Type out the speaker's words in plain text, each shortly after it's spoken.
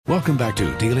Welcome back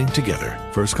to Dealing Together.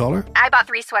 First caller? I bought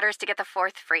 3 sweaters to get the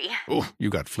 4th free. Oh, you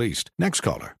got fleeced. Next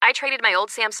caller? I traded my old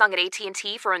Samsung at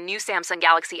AT&T for a new Samsung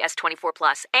Galaxy S24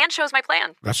 Plus and chose my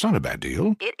plan. That's not a bad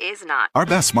deal. It is not. Our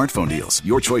best smartphone deals.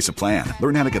 Your choice of plan.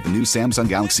 Learn how to get the new Samsung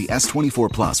Galaxy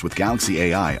S24 Plus with Galaxy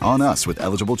AI on us with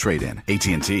eligible trade-in.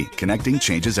 AT&T. Connecting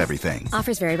changes everything.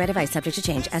 Offers vary by device. Subject to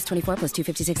change. S24 plus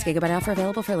 256 gigabyte offer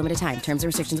available for a limited time. Terms and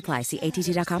restrictions apply. See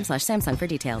att.com/Samsung for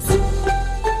details.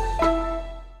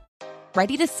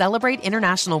 Ready to celebrate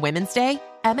International Women's Day?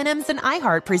 M&M's and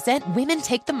iHeart present Women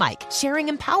Take the Mic, sharing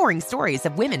empowering stories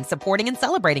of women supporting and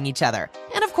celebrating each other.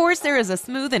 And of course, there is a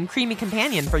smooth and creamy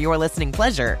companion for your listening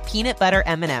pleasure, peanut butter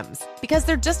M&M's. Because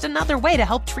they're just another way to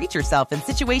help treat yourself in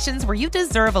situations where you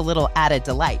deserve a little added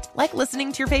delight, like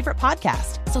listening to your favorite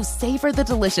podcast. So savor the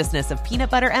deliciousness of peanut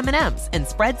butter M&M's and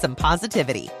spread some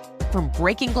positivity. From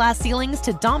breaking glass ceilings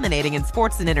to dominating in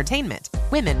sports and entertainment,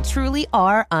 women truly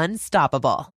are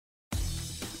unstoppable.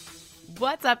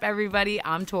 What's up, everybody?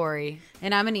 I'm Tori.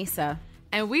 And I'm Anissa.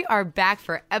 And we are back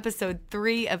for episode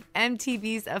 3 of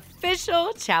MTV's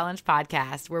official Challenge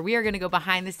podcast, where we are going to go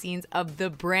behind the scenes of the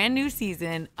brand new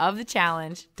season of the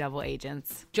Challenge, Double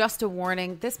Agents. Just a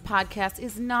warning, this podcast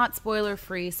is not spoiler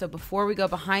free, so before we go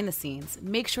behind the scenes,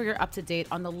 make sure you're up to date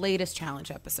on the latest Challenge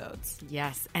episodes.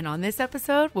 Yes, and on this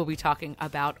episode, we'll be talking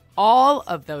about all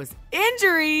of those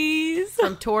injuries.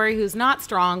 From Tori, who's not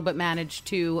strong, but managed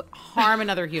to harm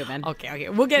another human. Okay.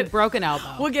 We'll get broken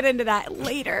elbow. We'll get into that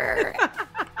later.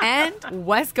 And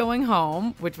Wes going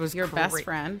home, which was your best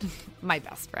friend. My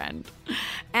best friend.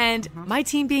 And my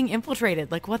team being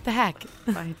infiltrated. Like, what the heck?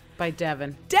 By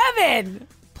Devin. Devin!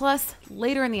 Plus,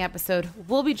 later in the episode,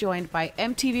 we'll be joined by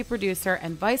MTV producer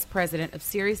and vice president of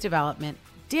series development,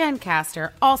 Dan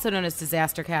Caster, also known as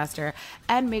Disaster Caster,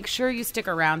 and make sure you stick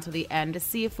around till the end to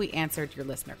see if we answered your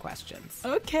listener questions.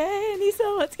 Okay,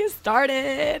 Anissa, let's get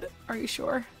started. Are you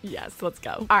sure? Yes, let's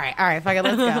go. All right, fuck it,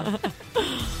 let's go.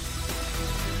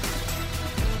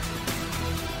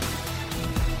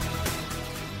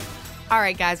 All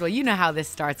right, guys, well, you know how this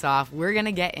starts off. We're going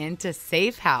to get into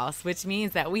Safe House, which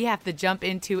means that we have to jump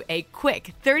into a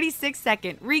quick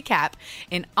 36-second recap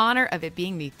in honor of it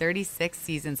being the 36th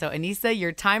season. So, Anissa,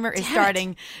 your timer is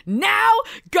starting now.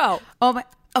 Go. Oh,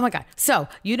 my God. So,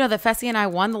 you know that Fessy and I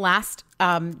won the last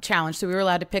challenge, so we were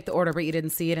allowed to pick the order, but you didn't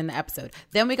see it in the episode.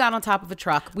 Then we got on top of a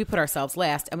truck. We put ourselves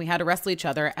last, and we had to wrestle each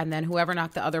other, and then whoever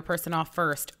knocked the other person off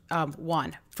first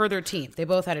won for their team. They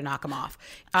both had to knock them off.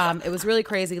 It was really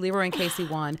crazy. Leroy and Casey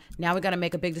won. Now we got to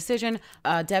make a big decision.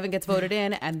 Devin gets voted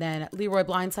in, and then Leroy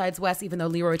blindsides Wes, even though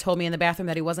Leroy told me in the bathroom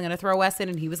that he wasn't going to throw Wes in,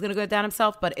 and he was going to go down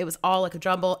himself, but it was all like a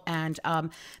jumble. And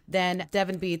then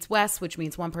Devin beats Wes, which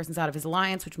means one person's out of his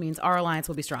alliance, which means our alliance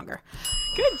will be stronger.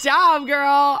 Good job,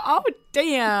 girl. Oh,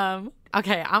 damn.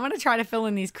 Okay, I'm going to try to fill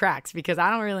in these cracks because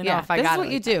I don't really know if I got it. This is what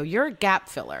you do. You're a gap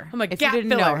filler. I'm a if gap you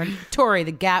didn't filler. Know, Tori,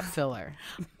 the gap filler.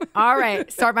 All right,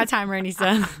 start my timer,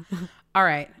 Anissa. All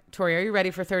right, Tori, are you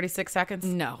ready for 36 seconds?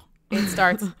 No. It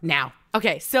starts now.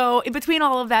 Okay, so in between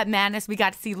all of that madness, we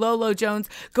got to see Lolo Jones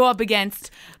go up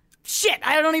against... Shit,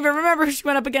 I don't even remember who she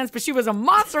went up against, but she was a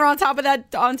monster on top of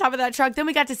that truck. Then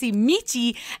we got to see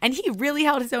Michi, and he really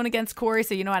held his own against Corey,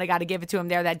 so you know what, I got to give it to him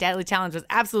there. That deadly challenge was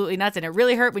absolutely nuts, and it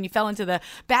really hurt when you fell into the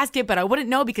basket, but I wouldn't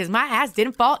know because my ass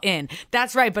didn't fall in.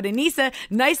 That's right, but Anissa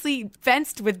nicely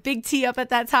fenced with Big T up at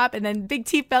that top, and then Big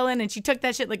T fell in, and she took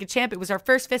that shit like a champ. It was her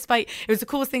first fist fight. It was the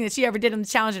coolest thing that she ever did in the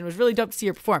challenge, and it was really dope to see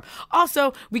her perform.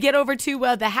 Also, we get over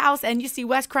to the house, and you see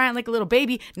Wes crying like a little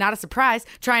baby, not a surprise,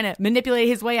 trying to manipulate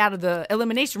his way out of the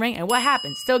elimination ring, and what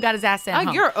happened? Still got his ass sent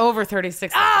home. You're over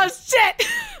 36 seconds. Oh, shit!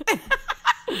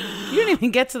 You didn't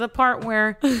even get to the part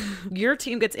where your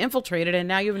team gets infiltrated and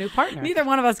now you have a new partner. Neither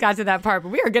one of us got to that part, but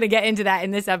we are going to get into that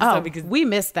in this episode because we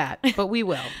missed that, but we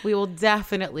will. We will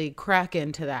definitely crack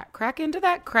into that. Crack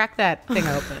that thing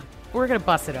open. We're going to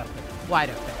bust it open, wide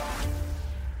open.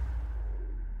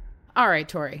 All right,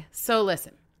 Tori. So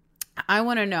listen, I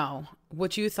want to know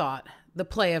what you thought the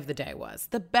play of the day was.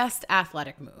 The best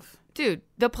athletic move. Dude,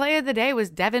 the play of the day was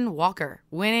Devin Walker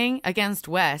winning against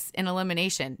Wes in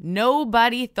elimination.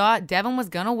 Nobody thought Devin was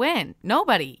gonna win.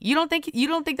 Nobody. You don't think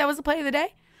that was the play of the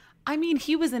day? I mean,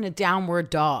 he was in a downward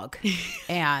dog,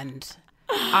 and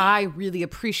I really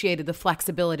appreciated the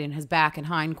flexibility in his back and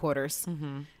hindquarters.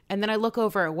 Mm-hmm. And then I look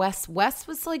over at Wes. Wes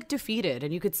was like defeated,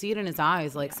 and you could see it in his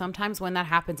eyes. Like sometimes when that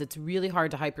happens, it's really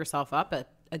hard to hype yourself up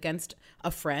against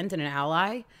a friend and an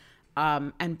ally.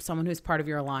 And someone who's part of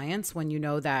your alliance when you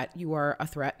know that you are a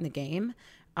threat in the game.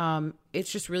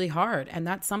 It's just really hard. And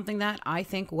that's something that I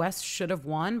think Wes should have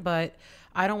won, but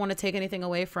I don't want to take anything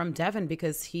away from Devin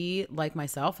because he, like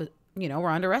myself, we're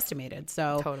underestimated.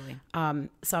 So Totally.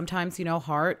 Sometimes,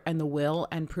 heart and the will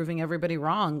and proving everybody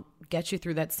wrong get you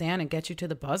through that sand and get you to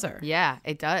the buzzer. Yeah,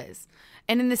 it does.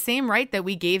 And in the same right that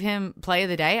we gave him play of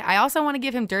the day, I also want to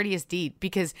give him dirtiest deed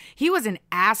because he was an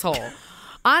asshole.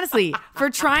 Honestly, for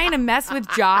trying to mess with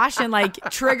Josh and like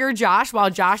trigger Josh while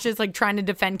Josh is like trying to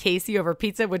defend Casey over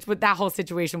pizza, which that whole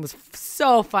situation was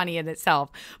so funny in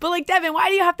itself. But like, Devin, why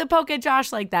do you have to poke at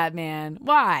Josh like that, man?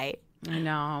 Why? I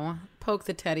know. Poke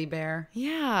the teddy bear.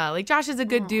 Yeah, like Josh is a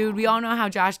good dude. We all know how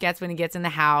Josh gets when he gets in the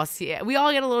house. Yeah, we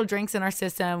all get a little drinks in our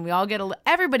system. We all get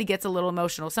everybody gets a little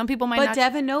emotional. Some people might not. But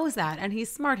Devin knows that, and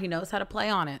he's smart. He knows how to play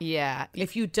on it. Yeah.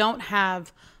 If you don't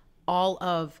have all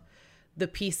of the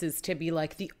pieces to be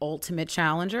like the ultimate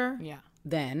challenger,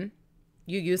 then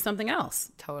you use something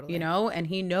else. Totally. And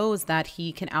he knows that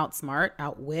he can outsmart,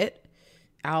 outwit,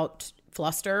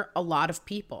 outfluster a lot of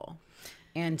people.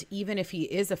 And even if he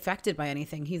is affected by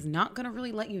anything, he's not going to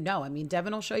really let you know. I mean,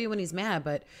 Devin will show you when he's mad,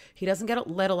 but he doesn't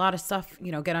let a lot of stuff,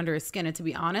 get under his skin. And to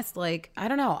be honest, like, I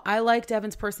don't know. I like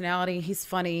Devin's personality. He's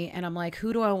funny. And I'm like,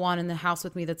 who do I want in the house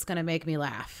with me that's going to make me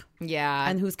laugh? Yeah.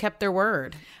 And who's kept their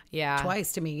word. Yeah.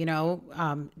 Twice to me,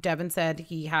 Devin said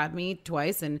he had me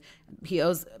twice and he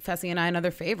owes Fessy and I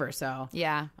another favor. So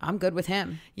yeah, I'm good with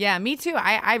him. Yeah, me too.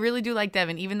 I really do like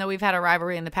Devin, even though we've had a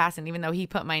rivalry in the past and even though he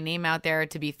put my name out there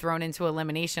to be thrown into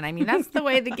elimination. I mean, that's the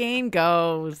way the game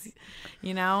goes,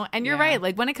 And you're right.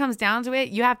 Like when it comes down to it,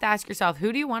 you have to ask yourself,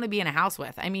 who do you want to be in a house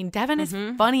with? I mean, Devin is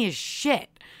funny as shit.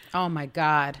 Oh my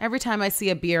God. Every time I see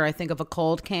a beer, I think of a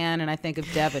cold can and I think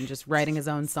of Devin just writing his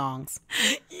own songs.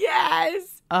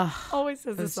 Yes. Always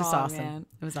says a song, just awesome. Man.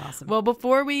 It was awesome. Well,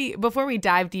 before we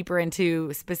dive deeper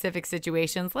into specific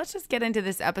situations, let's just get into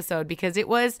this episode because it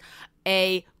was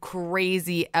a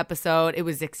crazy episode. It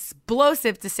was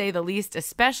explosive to say the least,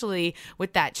 especially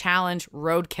with that challenge,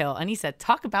 Roadkill. And he said,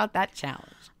 talk about that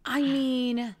challenge. I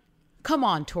mean, come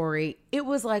on, Tori. It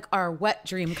was like our wet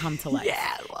dream come to life.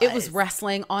 Yeah, it was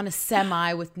wrestling on a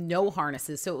semi with no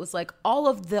harnesses. So it was like all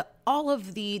of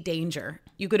the danger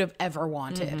you could have ever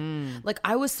wanted. Like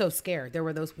I was so scared. There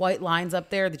were those white lines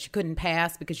up there that you couldn't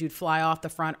pass because you'd fly off the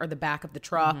front or the back of the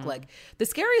truck. Like the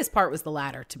scariest part was the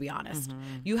ladder, to be honest.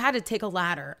 You had to take a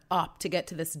ladder up to get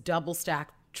to this double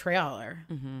stacked trailer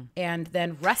and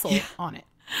then wrestle on it.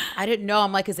 I didn't know.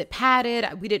 I'm like, is it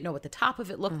padded? We didn't know what the top of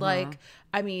it looked like.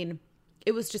 I mean,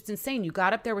 it was just insane. You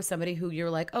got up there with somebody who you're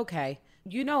like, okay,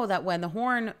 you know that when the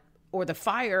horn or the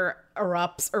fire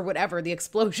erupts or whatever, the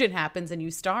explosion happens and you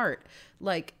start,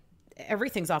 like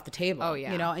everything's off the table. Oh,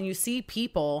 yeah. And you see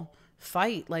people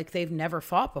fight like they've never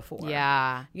fought before.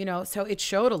 Yeah. So it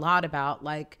showed a lot about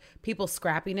like people's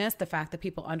scrappiness, the fact that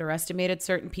people underestimated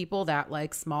certain people, that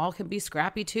like small can be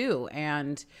scrappy too,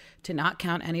 and to not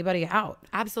count anybody out.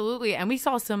 Absolutely. And we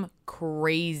saw some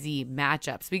crazy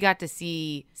matchups. We got to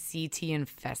see CT and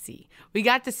Fessy. We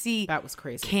got to see that was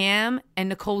crazy. Cam and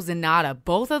Nicole Zanata.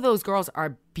 Both of those girls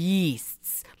are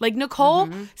beasts. Like Nicole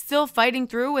still fighting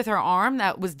through with her arm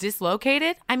that was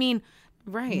dislocated. I mean,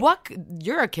 right.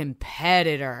 You're a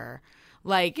competitor.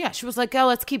 Like, yeah, she was like, "Oh,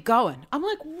 let's keep going." I'm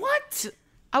like, "What?"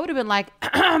 I would have been like,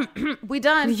 "We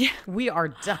done? Yeah, we are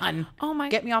done." Oh my!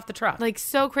 Get me off the truck. Like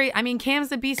so crazy. I mean, Cam's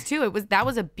the beast too. That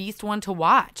was a beast one to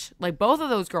watch. Like both of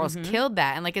those girls killed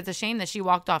that, and like it's a shame that she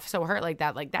walked off so hurt like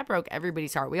that. Like that broke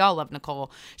everybody's heart. We all love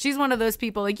Nicole. She's one of those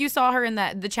people. Like you saw her in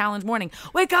the challenge morning.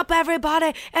 Wake up,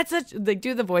 everybody! It's a like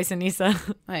do the voice,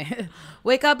 Anissa.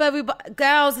 Wake up, everybody,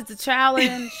 girls! It's a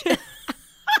challenge.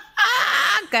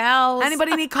 Gals.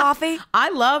 Anybody need coffee? I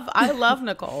love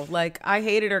Nicole. Like I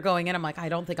hated her going in. I'm like, I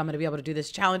don't think I'm going to be able to do this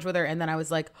challenge with her. And then I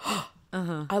was like,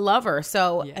 I love her.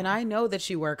 So, and I know that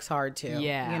she works hard too.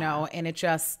 Yeah. And it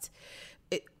just,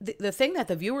 the thing that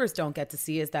the viewers don't get to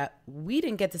see is that we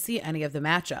didn't get to see any of the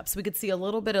matchups. We could see a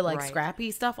little bit of like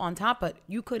scrappy stuff on top, but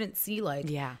you couldn't see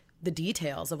like the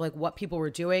details of like what people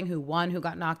were doing, who won, who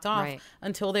got knocked off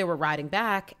until they were riding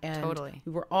back. And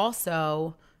we were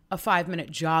also a 5-minute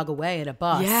jog away in a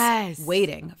bus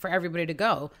waiting for everybody to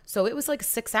go. So it was like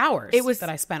 6 hours that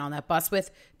I spent on that bus with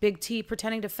Big T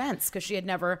pretending to fence because she had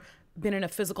never been in a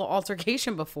physical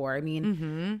altercation before. I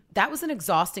mean, that was an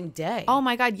exhausting day. Oh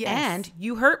my God, yes. And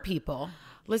you hurt people.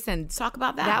 Listen, let's talk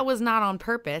about that. That was not on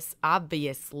purpose,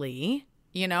 obviously,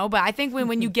 but I think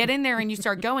when you get in there and you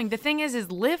start going, the thing is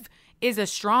Liv is a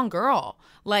strong girl.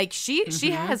 Like she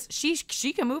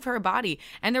can move her body.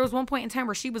 And there was one point in time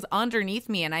where she was underneath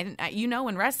me, and I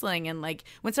in wrestling, and like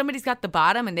when somebody's got the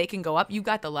bottom and they can go up, you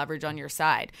got the leverage on your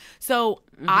side. So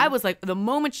I was like, the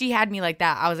moment she had me like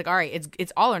that, I was like, all right,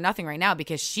 it's all or nothing right now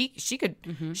because she could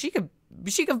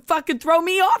she could fucking throw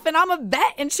me off and I'm a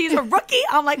vet and she's a rookie.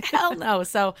 I'm like, hell no.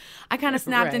 So I kind of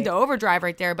snapped into overdrive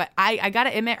right there. But I got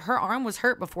to admit, her arm was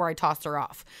hurt before I tossed her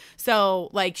off. So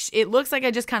like, it looks like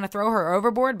I just kind of throw her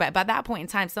overboard. But by that point in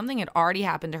time, something had already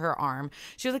happened to her arm.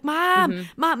 She was like, Mom,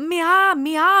 Mom,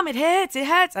 it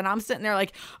hurts. And I'm sitting there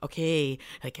like, okay,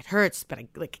 like it hurts, but I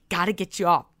like gotta get you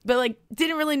off. But like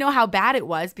didn't really know how bad it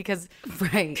was because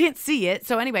can't see it.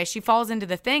 So anyway, she falls into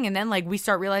the thing and then like we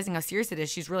start realizing how serious it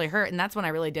is. She's really hurt. And that's when I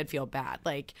really did feel bad.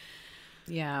 Like,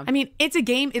 yeah. I mean, it's a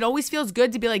game. It always feels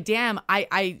good to be like, damn,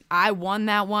 I won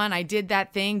that one. I did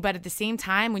that thing. But at the same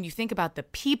time, when you think about the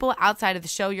people outside of the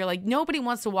show, you're like, nobody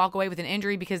wants to walk away with an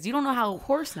injury because you don't know how. Of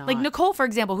course not. Like Nicole, for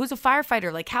example, who's a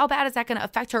firefighter. Like, how bad is that going to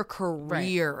affect her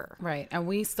career? Right. And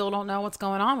we still don't know what's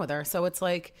going on with her. So it's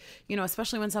like, you know,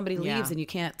 especially when somebody leaves and you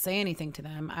can't say anything to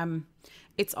them.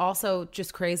 It's also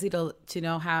just crazy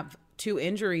to have 2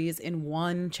 injuries in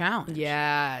one challenge.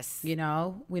 Yes. You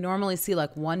know, we normally see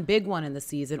like one big one in the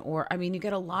season, or, I mean, you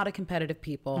get a lot of competitive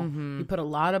people. You put a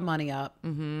lot of money up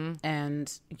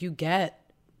and you get,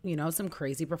 you know, some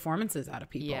crazy performances out of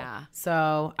people. Yeah.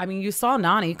 So, I mean, you saw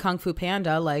Nani, Kung Fu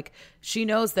Panda, like she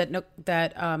knows that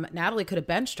Natalie could have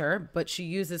benched her, but she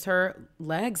uses her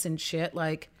legs and shit.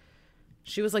 Like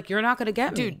she was like, you're not going to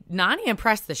get me. Dude, Nani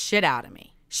impressed the shit out of me.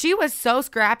 She was so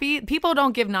scrappy. People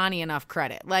don't give Nani enough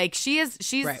credit. Like she's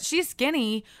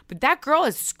skinny, but that girl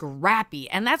is scrappy.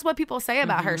 And that's what people say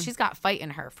about her. She's got fight in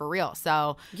her for real.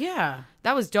 So yeah,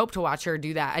 that was dope to watch her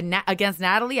do that. And against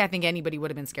Natalie, I think anybody would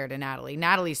have been scared of Natalie.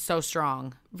 Natalie's so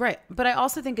strong. Right. But I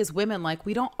also think as women, like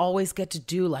we don't always get to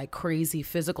do like crazy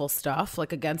physical stuff,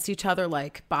 like against each other,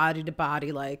 like body to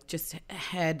body, like just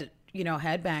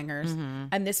headbangers.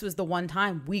 And this was the one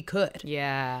time we could.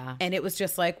 Yeah. And it was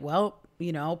just like, well,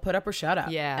 you know, put up or shut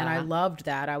up. Yeah. And I loved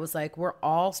that. I was like, we're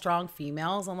all strong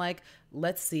females. I'm like,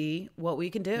 let's see what we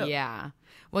can do. Yeah.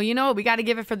 Well, you know what? We got to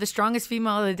give it for the strongest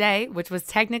female of the day, which was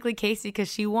technically Casey because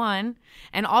she won.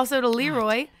 And also to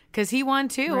Leroy because he won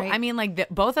too. Right. I mean, like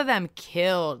both of them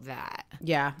killed that.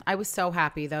 Yeah. I was so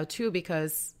happy though, too,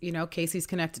 because, you know, Casey's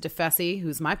connected to Fessy,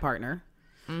 who's my partner.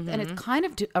 And it's kind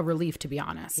of a relief, to be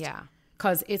honest. Yeah.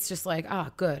 Because it's just like, oh,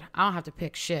 good. I don't have to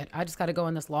pick shit. I just got to go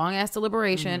in this long-ass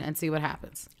deliberation and see what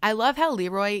happens. I love how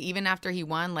Leroy, even after he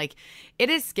won, like, it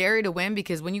is scary to win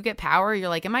because when you get power, you're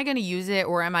like, am I going to use it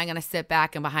or am I going to sit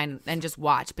back and behind and just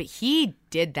watch? But he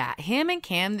did that. Him and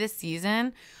Cam this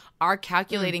season are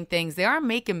calculating things. They are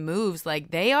making moves.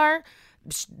 Like, they are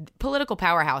political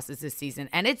powerhouses this season.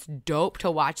 And it's dope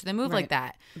to watch them move like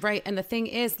that. Right. And the thing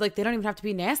is, like, they don't even have to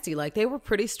be nasty. Like, they were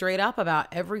pretty straight up about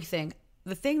everything.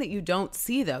 The thing that you don't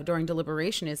see, though, during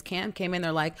deliberation is Cam came in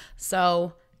there like,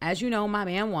 so, as you know, my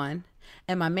man won.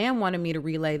 And my man wanted me to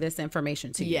relay this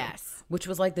information to you. Yes. Which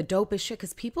was like the dopest shit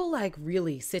because people like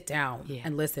really sit down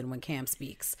and listen when Cam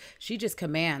speaks. She just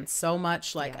commands so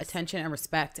much like attention and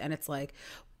respect. And it's like,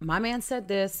 my man said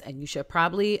this and you should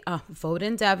probably vote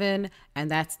in Devin. And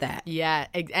that's that. Yeah.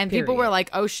 And people were like,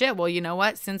 oh shit, well, you know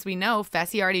what? Since we know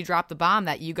Fessy already dropped the bomb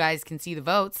that you guys can see the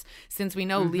votes, since we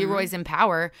know Leroy's in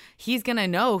power, he's going to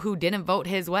know who didn't vote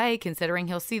his way considering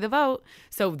he'll see the vote.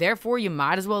 So therefore you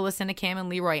might as well listen to Cam and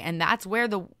Leroy. And that's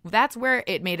where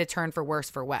it made a turn for worse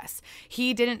for Wes.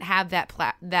 He didn't have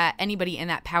that anybody in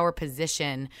that power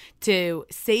position to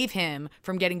save him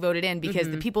from getting voted in because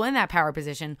the people in that power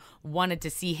position wanted to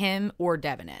see him or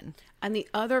Devin in. And the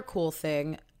other cool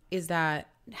thing is that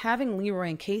having Leroy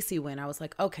and Casey win, I was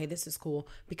like, okay, this is cool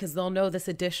because they'll know this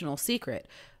additional secret.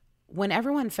 When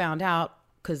everyone found out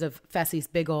because of Fessy's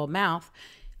big old mouth,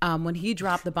 when he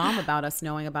dropped the bomb about us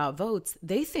knowing about votes,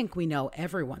 they think we know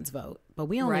everyone's vote, but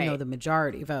we only know the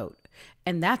majority vote.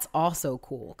 And that's also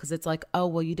cool because it's like, oh,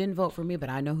 well, you didn't vote for me, but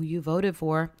I know who you voted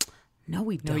for. No,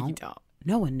 we don't. No, you don't.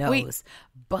 No one knows.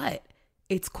 But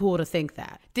it's cool to think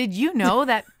that. Did you know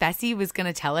that Fessy was going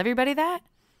to tell everybody that?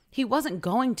 He wasn't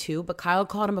going to, but Kyle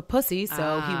called him a pussy.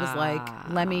 So he was like,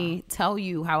 let me tell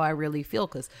you how I really feel.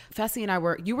 Because Fessy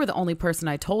and you were the only person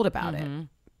I told about it.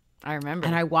 I remember.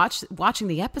 And I watching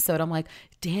the episode, I'm like,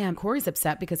 damn, Corey's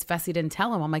upset because Fessy didn't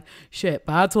tell him. I'm like, shit,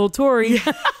 but I told Tori.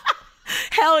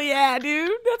 Hell yeah,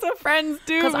 dude. That's what friends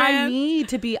do, because I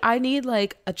need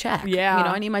like a check. Yeah. You know,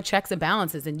 I need my checks and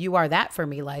balances. And you are that for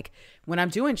me. Like when I'm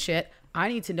doing shit, I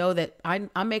need to know that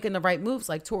I'm making the right moves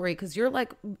like Tori. Because you're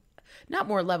like not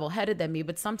more level-headed than me,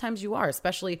 but sometimes you are,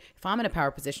 especially if I'm in a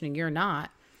power position and you're not.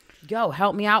 Yo,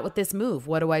 help me out with this move.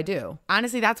 What do I do?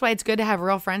 Honestly, that's why it's good to have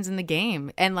real friends in the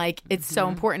game. And like, it's so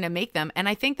important to make them. And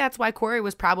I think that's why Corey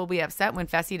was probably upset when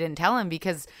Fessy didn't tell him,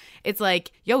 because it's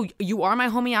like, yo, you are my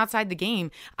homie outside the game.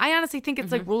 I honestly think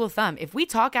it's like rule of thumb. If we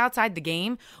talk outside the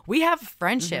game, we have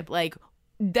friendship. Like,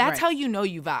 That's Right. how you know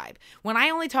you vibe. When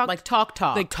I only talk Like talk.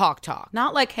 like talk.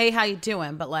 Not like, hey, how you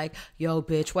doing? But like, yo,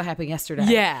 bitch, what happened yesterday?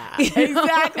 Yeah,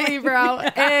 exactly, bro.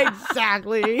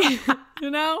 Exactly. You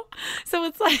know? So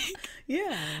it's like,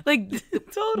 Yeah. like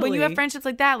Totally. when you have friendships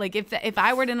like that, like if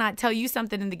I were to not tell you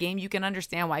something in the game, you can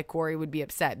understand why Corey would be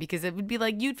upset, because it would be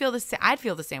like you'd feel the same. I'd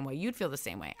feel the same way. You'd feel the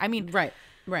same way. I mean,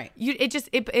 Right.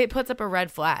 It puts up a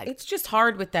red flag. It's just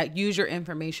hard with that use your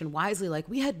information wisely. Like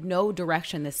we had no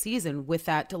direction this season with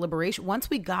that deliberation. Once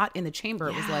we got in the chamber,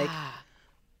 it was like,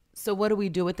 so what do we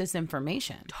do with this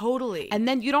information? Totally. And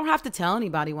then you don't have to tell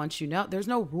anybody once you know. There's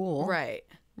no rule. Right.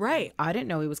 I didn't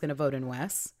know he was going to vote in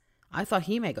Wes. I thought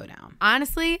he may go down.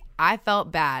 Honestly, I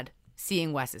felt bad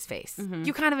seeing Wes's face.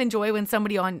 You kind of enjoy when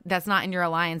somebody on that's not in your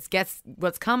alliance gets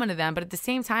what's coming to them, but at the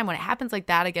same time, when it happens like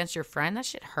that against your friend, that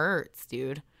shit hurts,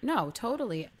 dude. No,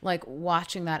 totally. Like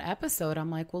watching that episode, I'm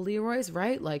like, well, Leroy's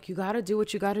right. Like you got to do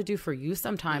what you got to do for you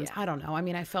sometimes. I don't know. I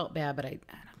mean, I felt bad, but I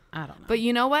don't know. But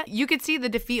you know what? You could see the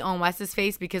defeat on Wes's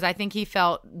face, because I think he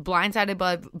felt blindsided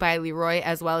by Leroy,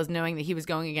 as well as knowing that he was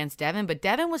going against Devin. But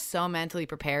Devin was so mentally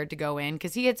prepared to go in,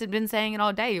 because he had been saying it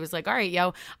all day. He was like, all right,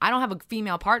 yo, I don't have a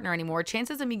female partner anymore.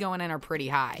 Chances of me going in are pretty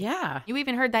high. Yeah. You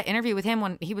even heard that interview with him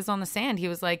when he was on the sand. He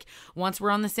was like, once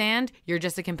we're on the sand, you're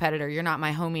just a competitor. You're not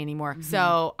my homie anymore.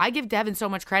 So I give Devin so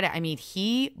much credit. I mean,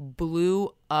 he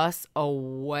blew us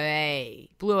away.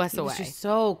 He was just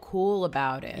so cool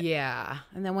about it. Yeah.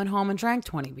 And then went home and drank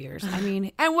 20 beers. I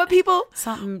mean, And what people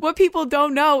Something-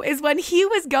 don't know is when he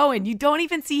was going, you don't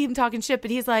even see him talking shit,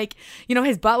 but he's like, you know,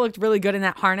 his butt looked really good in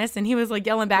that harness, and he was like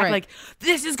yelling back, Right. like,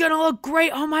 this is gonna look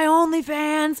great on my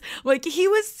OnlyFans. Like, he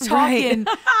was talking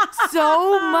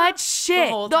so much shit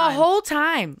the whole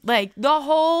time. Like, the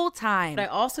whole time. But I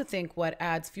also think what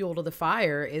adds fuel to the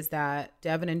fire is that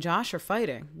Devin and Josh are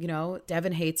fighting. You know,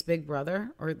 Devin hates Big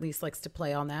Brother, or at least likes to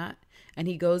play on that. And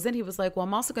he goes in, he was like, well,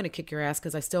 I'm also going to kick your ass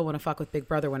because I still want to fuck with Big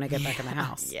Brother when I get back in the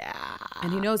house. Yeah.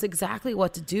 And he knows exactly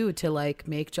what to do to like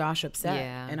make Josh upset.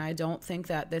 Yeah. And I don't think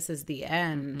that this is the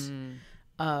end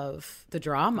of the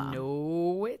drama.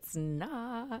 No, it's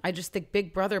not. I just think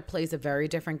Big Brother plays a very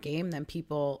different game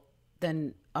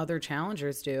than other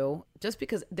challengers do, just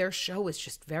because their show is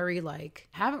just very like,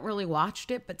 haven't really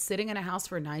watched it, but sitting in a house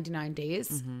for 99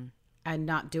 days and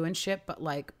not doing shit, but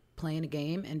like playing a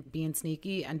game and being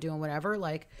sneaky and doing whatever,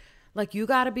 like you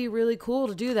got to be really cool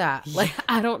to do that. Like,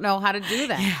 I don't know how to do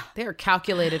that. They're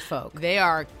calculated folk. They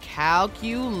are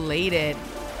calculated.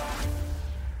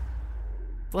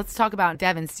 Let's talk about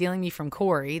Devin stealing me from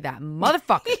Corey, that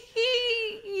motherfucker.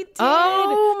 He did.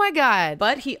 Oh my God.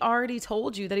 But he already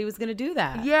told you that he was going to do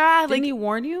that. Yeah, Didn't he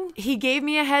warn you? He gave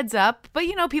me a heads up, but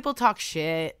you know, people talk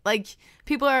shit. Like,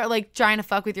 people are like trying to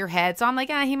fuck with your head. So I'm like,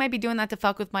 he might be doing that to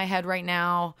fuck with my head right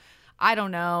now. I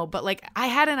don't know. But like, I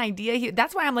had an idea.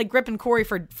 That's why I'm like gripping Corey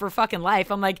for fucking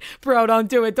life. I'm like, bro, don't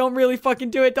do it. Don't really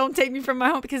fucking do it. Don't take me from my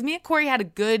home. Because me and Corey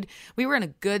we were in a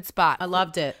good spot. I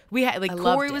loved it. We had like,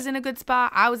 Corey was in a good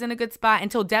spot. I was in a good spot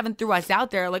until Devin threw us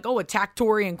out there like, oh, attack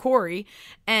Tori and Corey.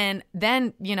 And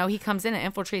then, you know, he comes in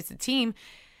and infiltrates the team.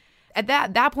 At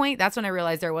that point, that's when I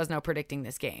realized there was no predicting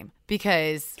this game,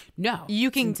 because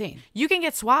you can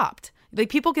get swapped. Like,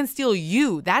 people can steal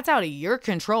you. That's out of your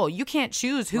control. You can't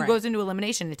choose who goes into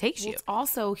elimination. It takes you.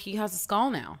 Also, he has a skull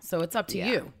now, so it's up to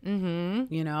you.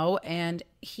 Mm-hmm. You know, and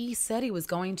he said he was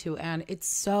going to, and it's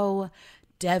so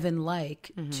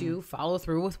Devin-like to follow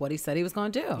through with what he said he was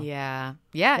going to do. Yeah.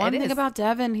 One thing about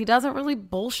Devin, he doesn't really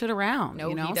bullshit around. No,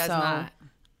 you know? he does so not.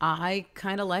 I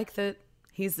kind of like that.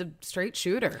 He's a straight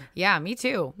shooter. Yeah, me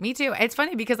too. It's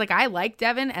funny because like I like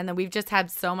Devin, and then we've just had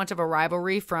so much of a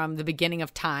rivalry from the beginning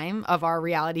of time of our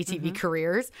reality TV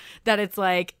careers that it's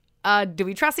like, do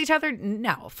we trust each other?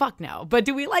 No, fuck no. But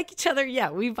do we like each other?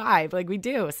 Yeah, we vibe like we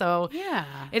do. So yeah,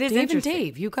 it is Dave interesting. and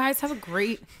Dave, you guys have a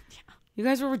great. You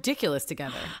guys were ridiculous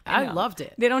together. I loved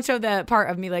it. They don't show the part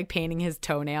of me like painting his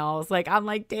toenails. Like, I'm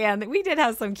like, damn, we did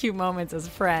have some cute moments as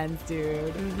friends,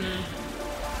 dude.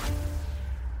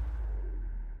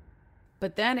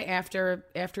 But then after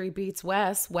he beats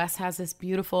Wes has this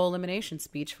beautiful elimination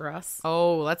speech for us.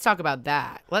 Oh, let's talk about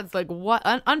that. Let's like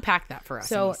unpack that for us,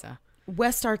 So Anissa.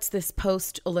 Wes starts this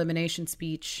post-elimination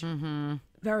speech,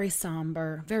 very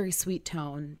somber, very sweet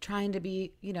tone, trying to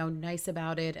be, you know, nice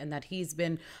about it, and that he's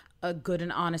been a good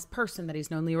and honest person, that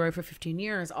he's known Leroy for 15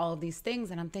 years, all of these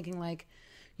things. And I'm thinking, like,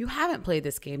 you haven't played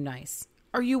this game nice,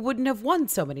 or you wouldn't have won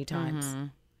so many times.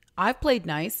 I've played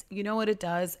nice. You know what it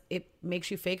does? It makes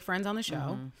you fake friends on the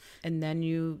show, and then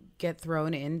you get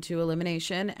thrown into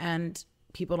elimination, and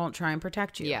people don't try and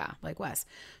protect you, like Wes.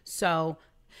 So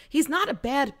He's not a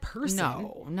bad person.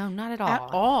 No, not at all. At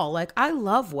all. Like, I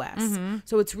love Wes.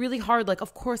 So it's really hard. Like,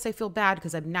 of course I feel bad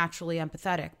because I'm naturally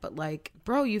empathetic. But like,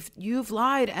 bro, you've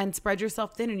lied and spread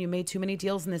yourself thin and you made too many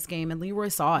deals in this game, and Leroy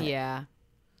saw it. Yeah.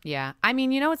 Yeah. I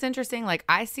mean, you know what's interesting? Like,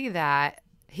 I see that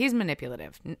he's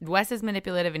manipulative. Wes is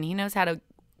manipulative, and he knows how to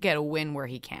get a win where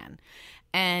he can.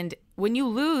 And when you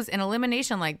lose an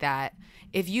elimination like that,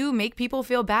 if you make people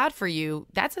feel bad for you,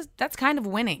 that's kind of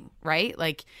winning, right?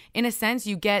 Like, in a sense,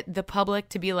 you get the public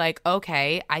to be like,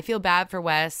 okay, I feel bad for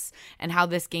Wes and how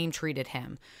this game treated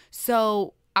him.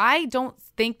 So I don't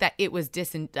think that it was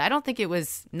I don't think it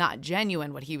was not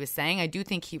genuine what he was saying. I do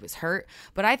think he was hurt,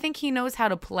 but I think he knows how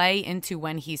to play into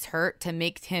when he's hurt to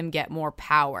make him get more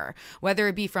power, whether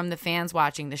it be from the fans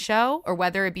watching the show or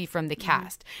whether it be from the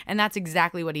cast. And that's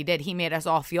exactly what he did. He made us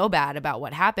all feel bad about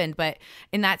what happened, but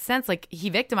in that sense, like, he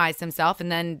victimized himself, and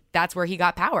then that's where he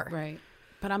got power. Right.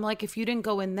 But I'm like, if you didn't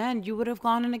go in then, you would have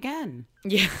gone in again.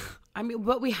 Yeah. I mean,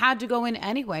 but we had to go in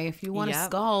anyway. If you want to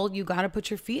skull, you got to put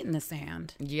your feet in the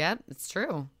sand. Yep, it's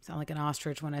true. Sound like an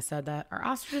ostrich when I said that. Are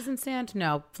ostriches in sand?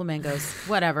 No, flamingos.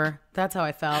 Whatever. That's how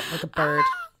I felt, like a bird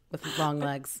with long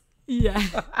legs. Yeah.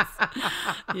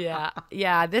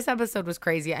 Yeah. This episode was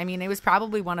crazy. I mean, it was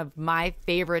probably one of my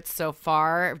favorites so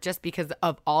far, just because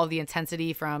of all the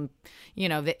intensity from, you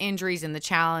know, the injuries and the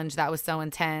challenge that was so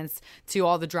intense, to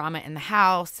all the drama in the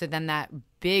house, to then that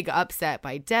big upset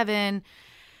by Devin,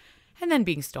 and then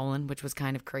being stolen, which was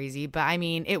kind of crazy. But I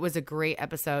mean, it was a great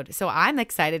episode. So I'm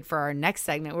excited for our next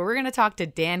segment, where we're going to talk to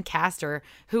Dan Castor,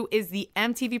 who is the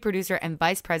MTV producer and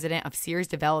vice president of Sears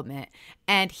Development.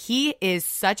 And he is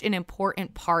such an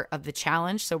important part of the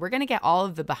challenge. So we're going to get all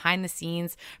of the behind the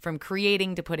scenes, from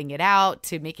creating to putting it out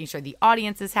to making sure the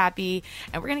audience is happy.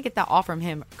 And we're going to get that all from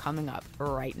him coming up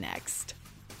right next.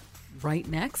 Right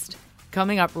next?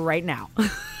 Coming up right now.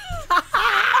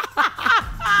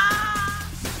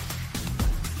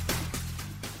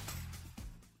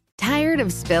 Tired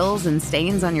of spills and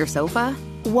stains on your sofa?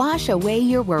 Wash away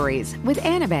your worries with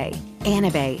Anabay.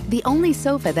 Anabay, the only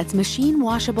sofa that's machine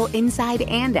washable inside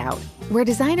and out, where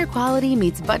designer quality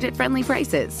meets budget-friendly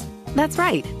prices. That's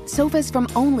right, sofas from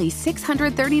only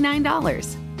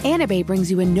 $639. Anabay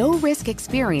brings you a no-risk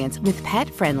experience with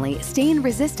pet-friendly,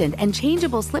 stain-resistant, and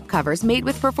changeable slipcovers made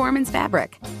with performance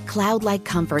fabric, cloud-like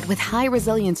comfort with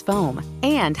high-resilience foam,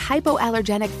 and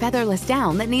hypoallergenic featherless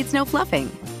down that needs no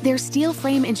fluffing. Their steel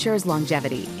frame ensures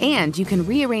longevity, and you can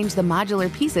rearrange the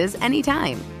modular pieces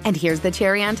anytime. And here's the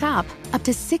cherry on top, up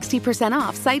to 60%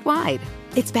 off site-wide.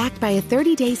 It's backed by a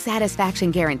 30-day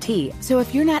satisfaction guarantee, so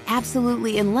if you're not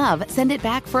absolutely in love, send it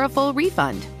back for a full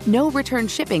refund. No return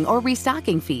shipping or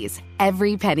restocking fees.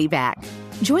 Every penny back.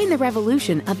 Join the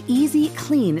revolution of easy,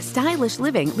 clean, stylish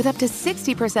living with up to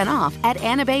 60% off at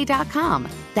Anabay.com.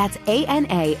 That's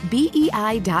ANABEI.com.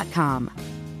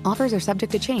 Offers are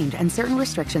subject to change and certain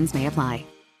restrictions may apply.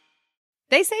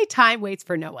 They say time waits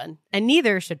for no one, and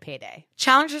neither should payday.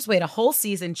 Challengers wait a whole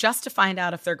season just to find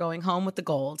out if they're going home with the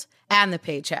gold and the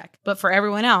paycheck. But for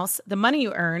everyone else, the money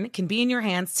you earn can be in your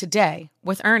hands today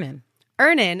with Earnin.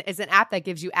 Earnin is an app that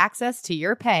gives you access to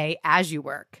your pay as you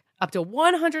work. Up to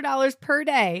 $100 per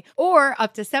day or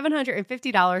up to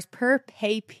 $750 per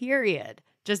pay period.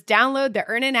 Just download the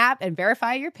Earnin app and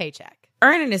verify your paycheck.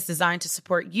 Earnin is designed to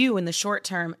support you in the short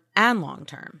term and long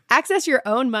term. Access your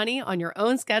own money on your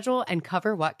own schedule and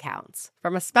cover what counts.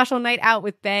 From a special night out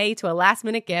with Bae to a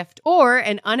last-minute gift or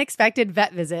an unexpected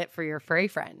vet visit for your furry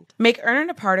friend. Make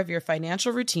Earnin a part of your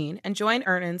financial routine and join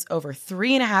Earnin's over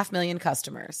 3.5 million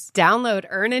customers. Download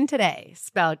Earnin today,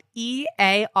 spelled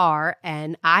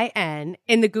EARNIN,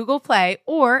 in the Google Play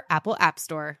or Apple App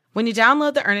Store. When you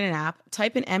download the Earnin app,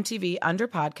 type in MTV under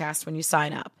podcast when you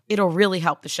sign up. It'll really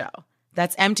help the show.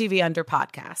 That's MTV under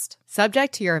podcast.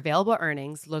 Subject to your available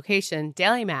earnings, location,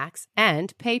 daily max,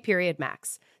 and pay period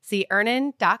max. See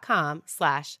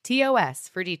earnin.com/TOS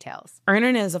for details.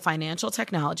 Earnin is a financial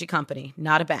technology company,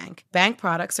 not a bank. Bank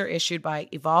products are issued by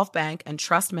Evolve Bank and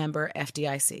trust member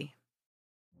FDIC.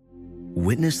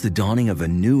 Witness the dawning of a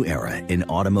new era in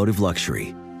automotive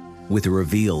luxury with a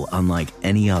reveal unlike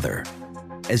any other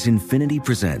as Infiniti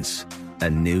presents a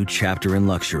new chapter in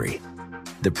luxury.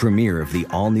 The premiere of the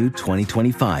all-new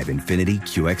 2025 Infiniti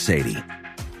QX80.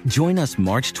 Join us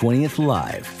March 20th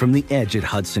live from the Edge at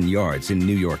Hudson Yards in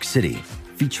New York City,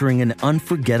 featuring an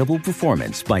unforgettable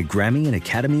performance by Grammy and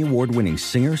Academy Award-winning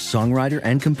singer, songwriter,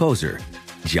 and composer,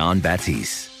 Jon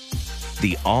Batiste.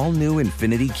 The all-new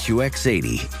Infiniti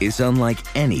QX80 is unlike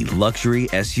any luxury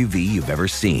SUV you've ever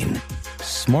seen.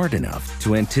 Smart enough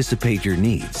to anticipate your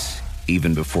needs,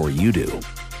 even before you do.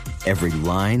 Every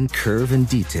line, curve, and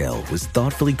detail was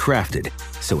thoughtfully crafted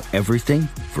so everything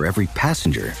for every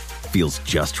passenger feels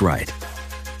just right.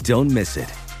 Don't miss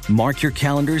it. Mark your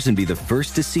calendars and be the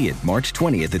first to see it March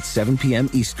 20th at 7 p.m.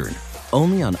 Eastern,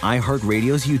 only on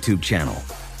iHeartRadio's YouTube channel.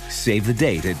 Save the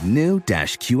date at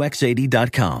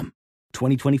new-QX80.com.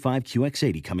 2025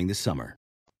 QX80 coming this summer.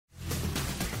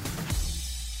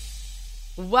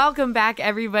 Welcome back,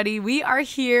 everybody. We are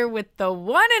here with the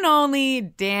one and only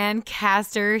Dan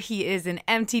Caster. He is an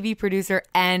MTV producer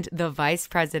and the vice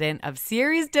president of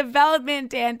series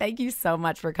development. Dan, thank you so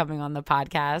much for coming on the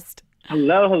podcast.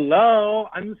 Hello.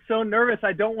 I'm so nervous.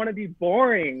 I don't want to be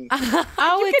boring.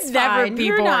 It's never fine. be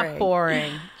You're boring. not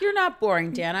boring. You're not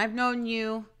boring, Dan. I've known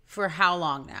you for how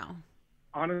long now?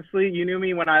 Honestly, you knew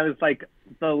me when I was like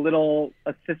the little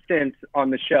assistant on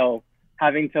the show,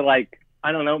 having to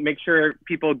make sure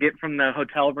people get from the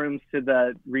hotel rooms to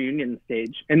the reunion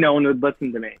stage, and no one would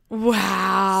listen to me.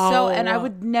 Wow. And I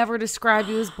would never describe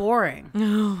you as boring.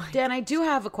 Dan, I do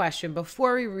have a question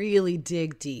before we really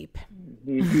dig deep.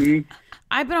 Mm-hmm.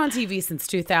 I've been on TV since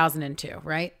 2002,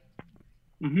 right?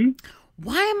 Mm-hmm.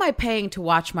 Why am I paying to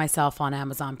watch myself on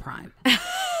Amazon Prime?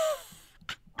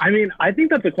 I mean, I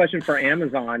think that's a question for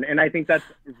Amazon, and I think that's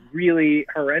really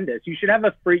horrendous. You should have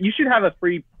a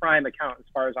free Prime account, as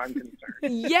far as I'm concerned.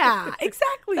 Yeah,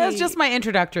 exactly. That's just my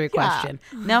introductory question.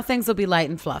 Now things will be light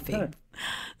and fluffy.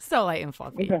 So light and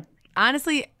fluffy. Okay.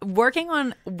 Honestly, working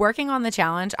on the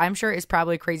challenge, I'm sure is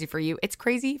probably crazy for you. It's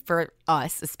crazy for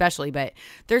us, especially, but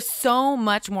there's so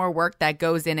much more work that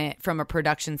goes in it from a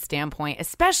production standpoint,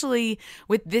 especially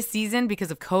with this season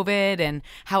because of COVID and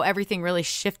how everything really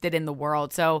shifted in the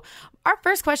world. So our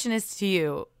first question is to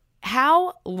you.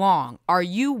 How long are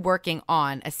you working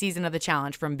on a season of the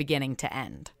challenge from beginning to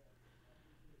end?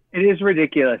 It is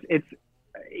ridiculous. It's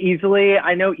easily,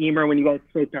 I know Emer, when you guys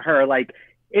spoke to her, like,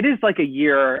 it is like a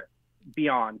year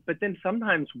beyond, but then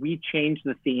sometimes we change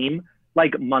the theme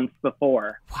like months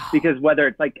before. Wow. Because whether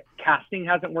it's like casting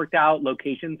hasn't worked out,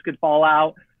 locations could fall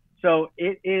out. So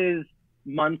it is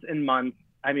months and months.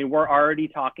 I mean, we're already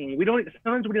talking.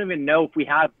 Sometimes we don't even know if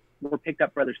we're picked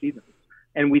up for other seasons,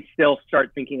 and we still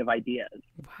start thinking of ideas.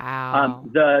 Wow.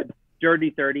 The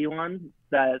Dirty 30 one,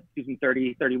 that season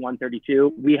 30, 31,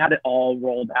 32, we had it all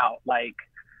rolled out, like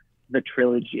the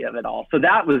trilogy of it all. So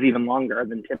that was even longer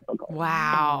than typical.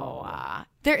 Wow.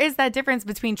 There is that difference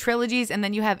between trilogies and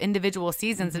then you have individual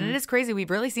seasons. And it is crazy. We've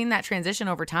really seen that transition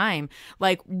over time.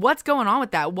 Like, what's going on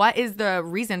with that? What is the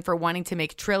reason for wanting to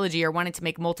make trilogy or wanting to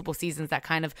make multiple seasons that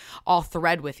kind of all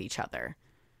thread with each other?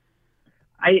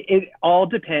 It all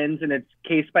depends, and it's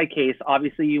case by case.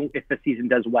 Obviously, if the season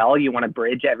does well, you want to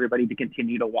bridge everybody to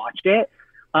continue to watch it.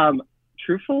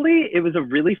 Truthfully, it was a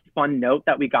really fun note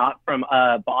that we got from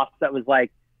a boss that was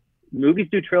like, movies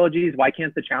do trilogies, why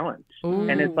can't the challenge? Ooh.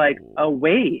 And it's like, oh,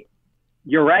 wait,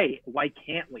 you're right. Why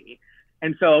can't we?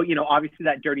 And so, obviously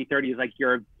that Dirty 30 is like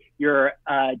you're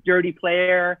a dirty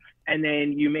player, and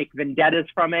then you make vendettas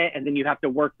from it, and then you have to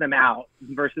work them out,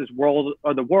 versus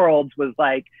the Worlds was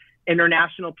like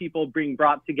international people being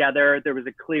brought together. There was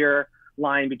a clear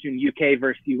line between UK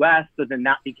versus US. So then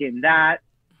that became that.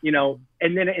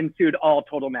 And then it ensued all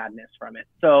total madness from it.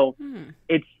 So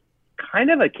it's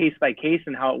kind of a case by case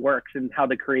in how it works and how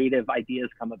the creative ideas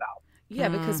come about. Yeah,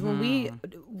 because when we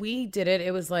did it,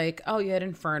 it was like, oh, you had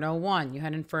Inferno 1, you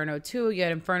had Inferno 2, you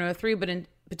had Inferno 3, but in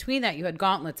between that you had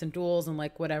Gauntlets and Duels and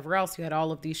like whatever else. You had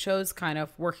all of these shows kind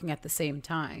of working at the same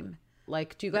time.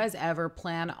 Like, do you guys ever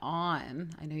plan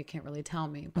on, I know you can't really tell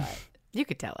me, but you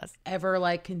could tell us, ever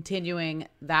like continuing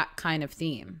that kind of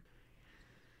theme?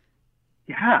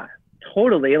 Yeah,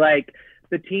 totally. Like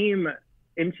the team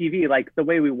MTV, like the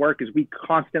way we work is we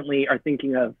constantly are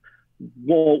thinking of,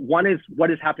 well, one is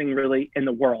what is happening really in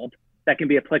the world that can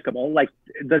be applicable. Like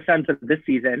the sense of this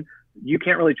season, you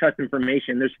can't really trust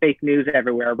information. There's fake news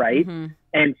everywhere, right? Mm-hmm.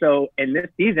 And so in this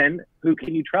season, who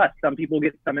can you trust? Some people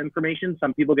get some information,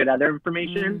 some people get other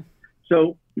information.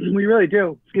 So we really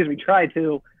do, try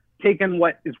to take in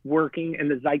what is working in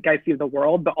the zeitgeist of the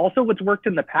world, but also what's worked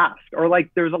in the past. Or like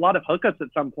there's a lot of hookups at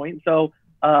some point. So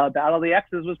Battle of the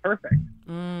Exes was perfect.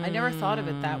 I never thought of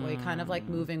it that way, kind of like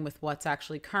moving with what's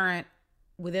actually current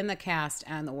within the cast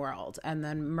and the world, and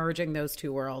then merging those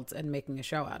two worlds and making a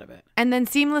show out of it. And then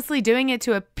seamlessly doing it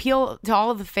to appeal to all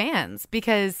of the fans,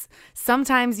 because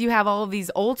sometimes you have all of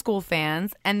these old school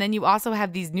fans and then you also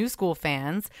have these new school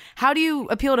fans. How do you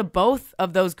appeal to both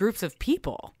of those groups of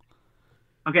people?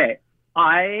 Okay,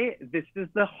 this is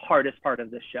the hardest part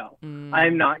of this show.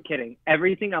 I'm not kidding.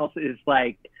 Everything else is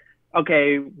like,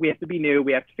 okay, we have to be new,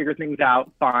 we have to figure things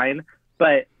out, fine.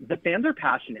 But the fans are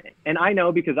passionate. And I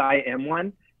know because I am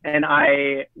one, and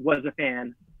I was a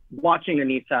fan watching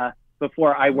Aneesa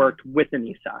before I worked with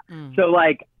Aneesa. So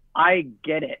like, I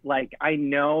get it. Like, I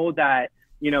know that,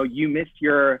 you know, you miss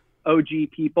your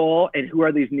OG people and who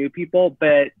are these new people,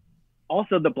 but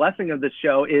also the blessing of this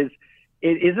show is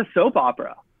it is a soap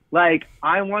opera. Like,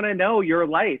 I want to know your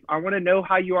life. I want to know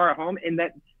how you are at home. And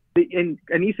that, and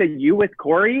Aneesa, you with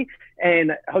Corey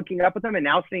and hooking up with them and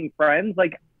now seeing friends,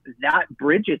 like that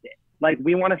bridges it. Like,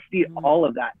 we want to see all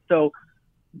of that. So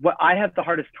what I have the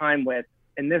hardest time with,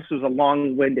 and this was a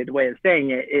long-winded way of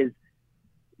saying it, is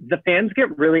the fans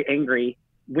get really angry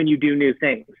when you do new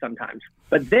things sometimes.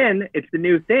 But then it's the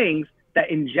new things that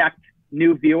inject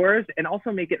new viewers and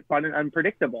also make it fun and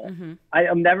unpredictable.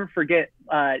 I'll never forget,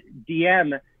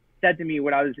 DM said to me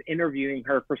when I was interviewing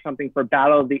her for something for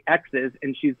Battle of the Exes,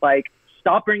 and she's like,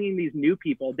 stop bringing these new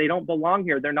people. They don't belong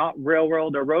here. They're not Real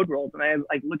World or Road World. And I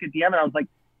like look at DM and I was like,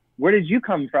 where did you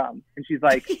come from? And she's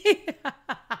like,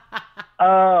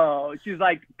 oh, she's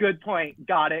like, good point.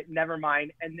 Got it. Never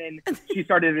mind. And then she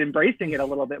started embracing it a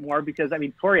little bit more because, I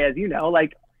mean, Tori, as you know,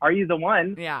 like, Are You the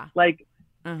One? Yeah. Like,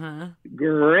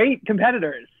 great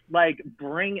competitors. Like,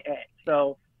 bring it.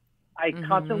 So I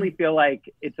constantly feel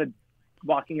like it's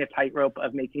walking a tightrope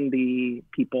of making the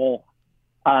people,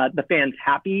 the fans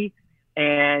happy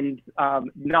and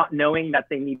not knowing that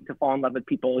they need to fall in love with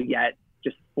people yet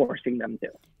just forcing them to.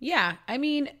 Yeah. I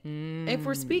mean, if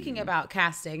we're speaking about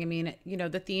casting, I mean, you know,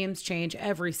 the themes change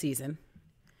every season.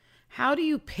 How do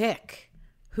you pick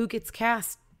who gets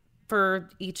cast for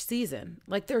each season?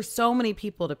 Like, there's so many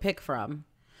people to pick from.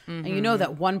 And you know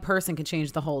that one person can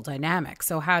change the whole dynamic.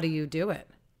 So how do you do it?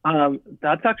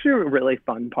 That's actually a really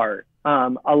fun part.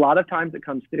 A lot of times it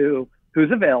comes to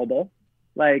who's available.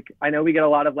 Like, I know we get a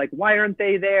lot of like, why aren't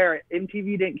they there?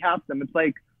 MTV didn't cast them. It's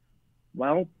like,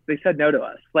 well, they said no to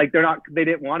us. Like, they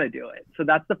didn't want to do it. So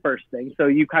that's the first thing. So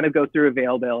you kind of go through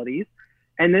availabilities.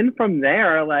 And then from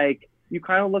there, like, you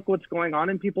kind of look what's going on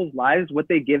in people's lives, what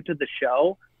they give to the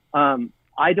show.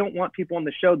 I don't want people on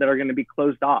the show that are going to be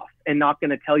closed off and not going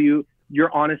to tell you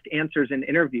your honest answers in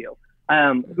interview,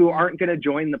 who aren't going to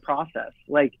join the process.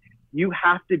 Like, you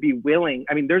have to be willing.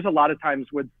 I mean, there's a lot of times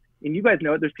and you guys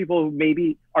know it, there's people who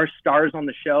maybe are stars on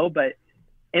the show, but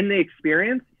in the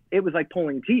experience, it was like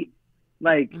pulling teeth.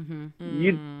 Like,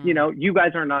 you know, you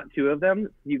guys are not two of them.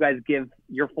 You guys give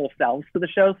your full selves to the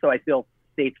show. So I feel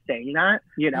safe saying that,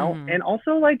 you know, and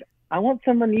also like, I want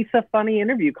some Aneesa funny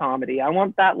interview comedy. I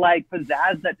want that like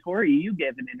pizzazz that Tori, you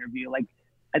give an interview. Like,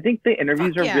 I think the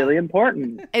interviews are really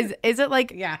important. Is it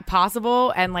like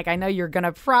possible? And like, I know you're going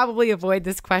to probably avoid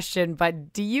this question,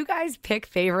 but do you guys pick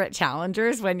favorite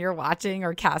challengers when you're watching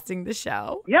or casting the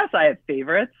show? Yes, I have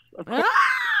favorites.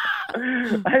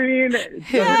 I mean,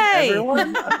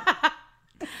 everyone.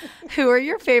 Who are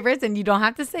your favorites? And you don't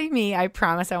have to say me. I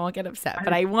promise I won't get upset.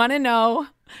 But I want to know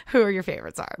who your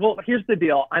favorites are. Well, here's the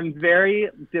deal. I'm very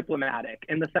diplomatic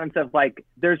in the sense of like,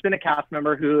 there's been a cast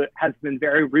member who has been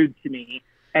very rude to me,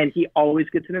 and he always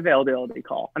gets an availability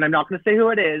call. And I'm not going to say who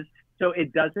it is. So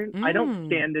it doesn't, I don't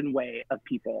stand in way of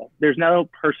people. There's no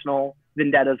personal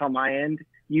vendettas on my end.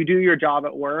 You do your job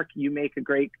at work. You make a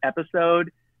great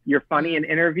episode. You're funny in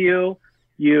interview.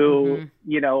 You,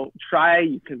 you know,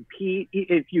 you compete.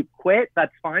 If you quit,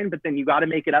 that's fine, but then you got to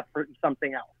make it up for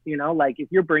something else, you know, like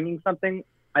if you're bringing something,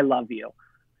 I love you.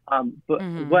 But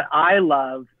what I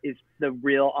love is the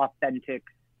real authentic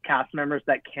cast members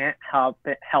that can't help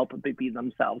but be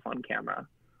themselves on camera.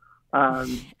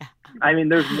 I mean,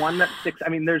 there's one that sticks. I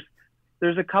mean,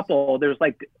 there's a couple, there's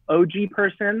like OG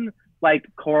person, like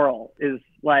Coral is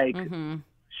like,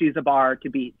 she's a bar to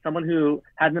beat. Someone who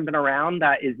hasn't been around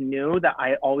that is new that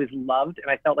I always loved.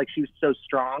 And I felt like she was so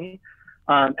strong.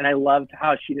 And I loved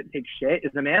how she didn't take shit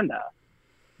is Amanda.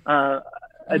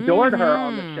 Adored her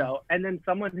on the show. And then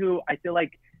someone who I feel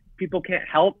like people can't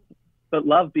help but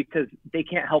love because they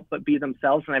can't help but be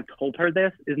themselves. And I've told her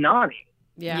this is Nani.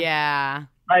 Yeah.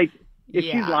 Like if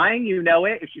she's lying, you know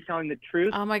it. If she's telling the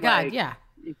truth. Oh my God. Like, Yeah.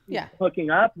 If she's hooking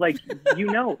up, like, you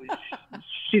know,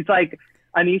 she's like,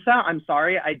 Aneesa, I'm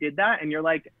sorry I did that. And you're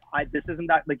like, this isn't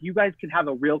that. Like, you guys could have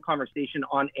a real conversation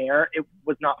on air. It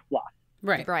was not fluff.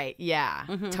 Right. Yeah,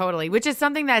 totally. Which is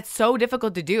something that's so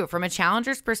difficult to do from a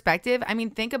challenger's perspective. I mean,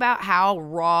 think about how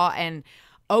raw and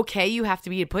okay you have to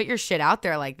be to put your shit out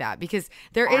there like that, because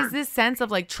there is this sense of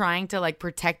like trying to like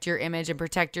protect your image and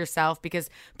protect yourself because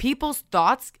people's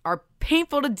thoughts are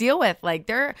painful to deal with. Like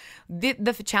the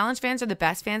challenge fans are the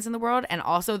best fans in the world and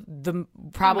also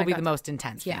probably the most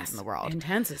intense fans in the world.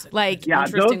 Intense is like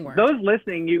interesting word. Those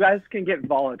listening, you guys can get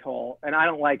volatile, and I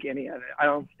don't like any of it. I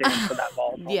don't stand for that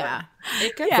volatile.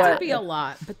 It could be a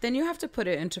lot, but then you have to put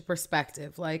it into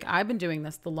perspective. Like, I've been doing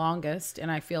this the longest, and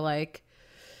I feel like,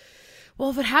 Well,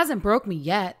 if it hasn't broke me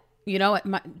yet, you know,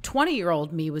 my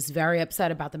 20-year-old me was very upset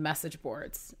about the message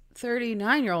boards.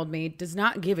 39-year-old me does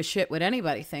not give a shit what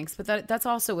anybody thinks, but that's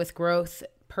also with growth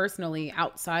personally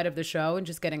outside of the show and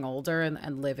just getting older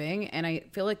and living. And I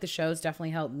feel like the show's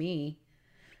definitely helped me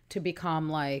to become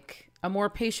like a more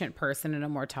patient person and a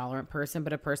more tolerant person,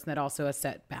 but a person that also has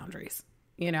set boundaries,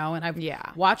 you know? And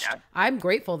I've watched, I'm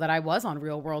grateful that I was on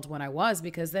Real World when I was,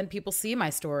 because then people see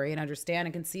my story and understand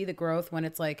and can see the growth when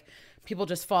it's like people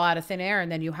just fall out of thin air,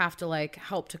 and then you have to like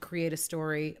help to create a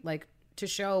story, like to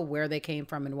show where they came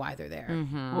from and why they're there.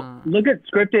 Well, look at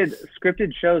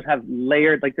scripted shows have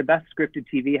layered, like the best scripted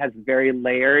TV has very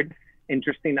layered,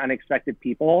 interesting, unexpected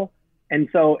people. And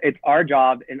so it's our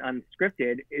job in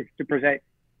unscripted is to present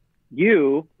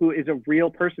you, who is a real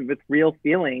person with real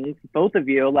feelings, both of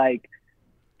you, like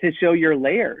to show your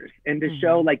layers and to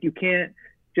show like you can't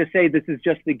just say this is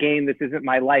just the game, this isn't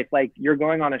my life. Like you're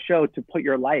going on a show to put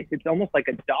your life. It's almost like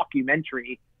a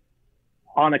documentary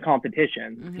on a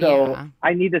competition. So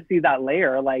I need to see that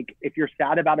layer. Like if you're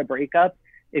sad about a breakup,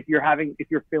 if you're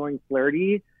feeling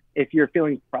flirty, if you're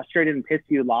feeling frustrated and pissed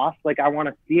you lost, like I want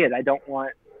to see it. I don't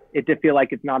want it to feel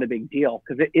like it's not a big deal,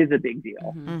 because it is a big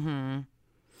deal.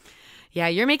 Yeah,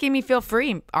 you're making me feel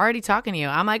free already talking to you.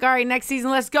 I'm like, all right, next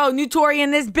season, let's go. New Tori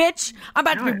in this bitch. I'm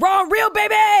about to be raw and real,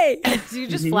 baby. Did you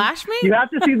just flash me? You have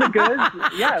to see the good.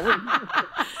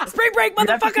 Spring break, you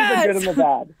have to see the good and the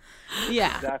bad.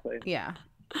 Yeah. Exactly. Yeah.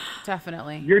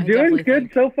 Definitely. You're doing good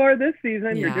so far this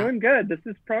season. You're doing good. This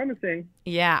is promising.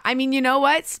 Yeah. I mean, you know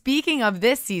what? Speaking of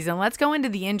this season, let's go into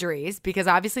the injuries, because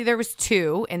obviously there was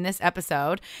 2 in this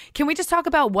episode. Can we just talk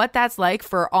about what that's like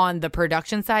for on the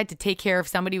production side to take care of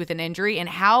somebody with an injury, and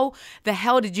how the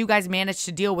hell did you guys manage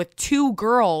to deal with 2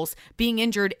 girls being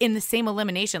injured in the same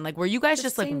elimination? Like, were you guys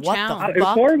just like, what the fuck? It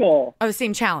was horrible. Oh, the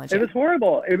same challenge. It was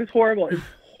horrible. It was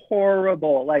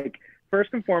horrible. Like, first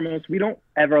and foremost, we don't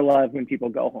ever love when people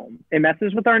go home. It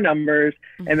messes with our numbers.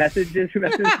 It messes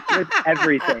with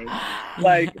everything.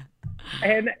 Like,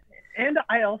 and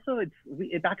I also,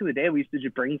 back in the day, we used to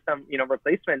just bring some,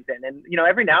 replacements in, and,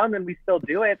 every now and then we still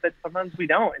do it, but sometimes we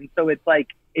don't. And so it's like,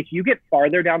 if you get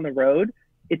farther down the road,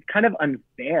 it's kind of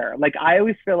unfair. Like, I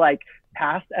always feel like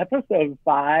past episode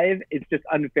 5, it's just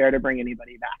unfair to bring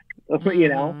anybody back,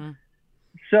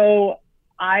 So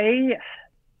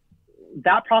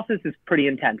that process is pretty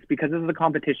intense because this is a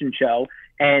competition show,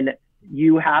 and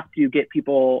you have to get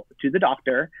people to the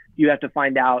doctor. You have to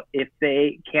find out if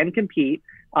they can compete.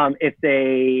 If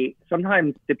they,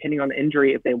 sometimes depending on the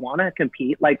injury, if they want to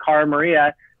compete, like Cara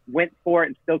Maria went for it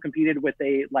and still competed with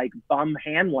a bum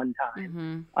hand one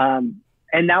time.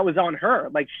 And that was on her.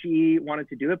 Like, she wanted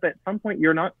to do it, but at some point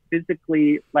you're not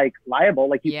physically liable.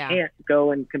 Like, you can't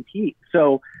go and compete.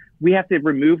 So we have to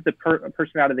remove the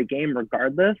person out of the game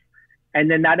regardless. And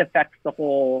then that affects the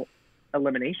whole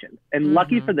elimination. And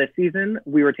lucky for this season,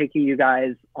 we were taking you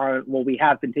guys on, we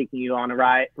have been taking you on a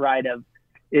ride of,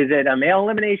 is it a male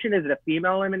elimination? Is it a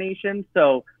female elimination?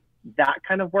 So that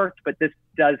kind of worked, but this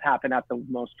does happen at the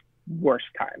most worst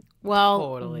time.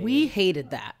 Well, we hated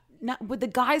that. With the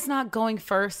guys not going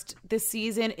first this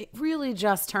season, it really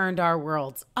just turned our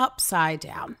worlds upside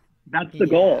down. That's the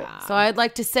goal. So I'd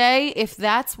like to say, if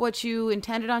that's what you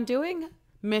intended on doing,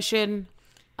 mission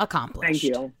accomplished.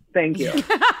 Thank you.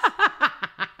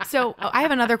 So I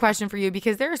have another question for you,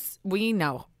 because we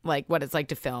know what it's like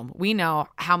to film. We know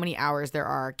how many hours there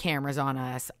are, cameras on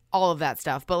us, all of that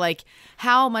stuff. But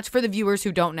how much, for the viewers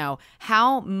who don't know,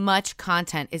 how much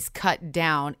content is cut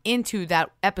down into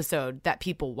that episode that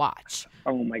people watch?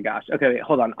 Oh my gosh. Okay, wait,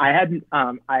 hold on. I had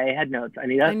notes. I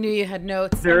knew you had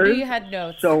notes.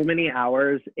 So many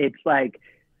hours. It's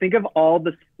think of all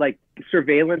the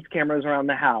surveillance cameras around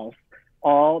the house,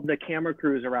 all the camera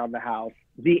crews around the house,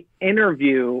 the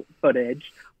interview footage,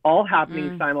 all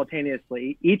happening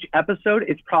simultaneously. Each episode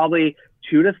is probably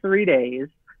 2 to 3 days,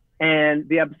 and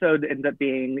the episode ends up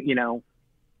being,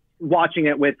 watching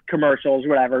it with commercials,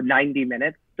 whatever, 90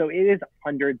 minutes. So it is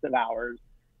hundreds of hours,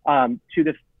 2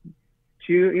 to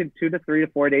 3 to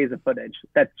 4 days of footage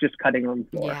that's just cutting room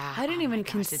floor. Yeah, I didn't even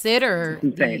consider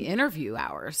the interview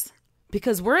hours,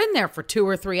 because we're in there for 2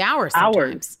 or 3 hours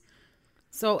sometimes.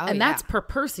 So, that's per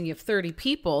person. You have 30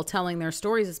 people telling their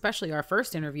stories, especially our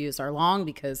first interviews are long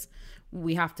because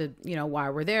we have to, why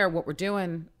we're there, what we're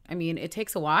doing. I mean, it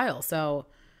takes a while. So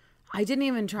I didn't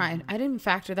even try. I didn't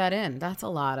factor that in. That's a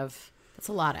lot of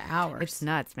hours. It's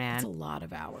nuts, man. It's a lot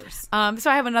of hours. So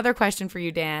I have another question for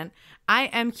you, Dan. I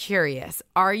am curious.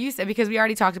 Because we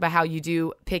already talked about how you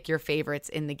do pick your favorites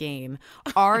in the game.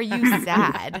 Are you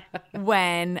sad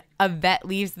when a vet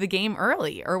leaves the game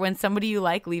early, or when somebody you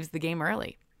like leaves the game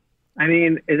early? I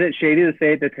mean, is it shady to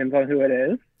say it depends on who it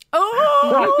is?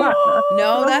 Oh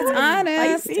no, that's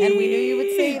honest, and we knew you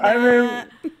would say that.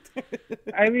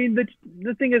 I mean,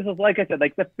 the thing is, like I said,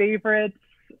 like the favorites,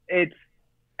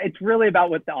 it's really about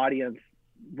what's going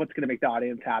to make the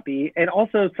audience happy. And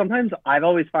also sometimes I've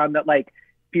always found that like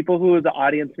people who the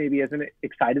audience maybe isn't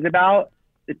excited about,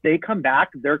 if they come back,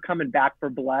 they're coming back for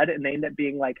blood, and they end up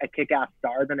being like a kick-ass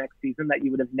star the next season that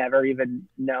you would have never even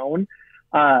known.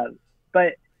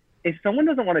 But if someone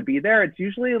doesn't want to be there, it's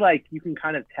usually like you can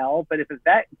kind of tell. But if a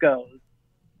vet goes,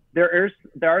 there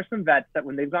are some vets that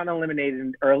when they've gotten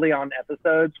eliminated early on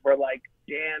episodes, we're like,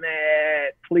 damn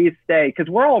it, please stay. Because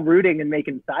we're all rooting and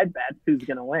making side bets who's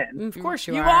going to win. Of course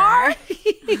you are.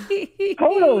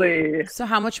 Totally. So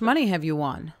how much money have you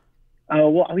won? Oh,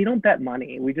 well, we don't bet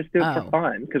money. We just do it for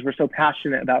fun because we're so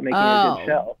passionate about making a good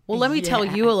show. Well, let me tell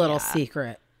you a little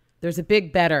secret. There's a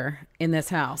big better in this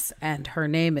house, and her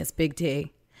name is Big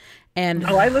T. And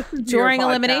I listened to during your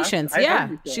podcast. eliminations,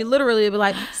 she literally would be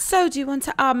like, so do you want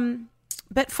to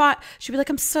bet 5? She'd be like,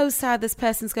 I'm so sad this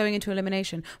person's going into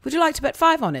elimination. Would you like to bet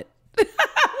 5 on it?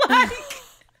 Like,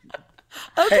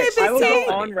 okay, hey, I will Big T.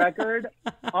 go on record.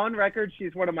 On record,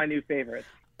 she's one of my new favorites.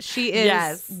 She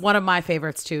is one of my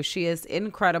favorites too. She is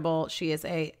incredible. She is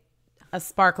a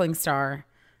sparkling star.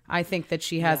 I think that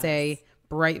she has a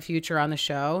bright future on the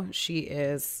show.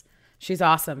 She's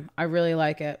awesome. I really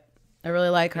like it. I really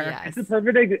like her. Yes. It's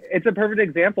a perfect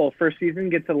example. First season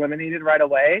gets eliminated right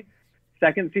away.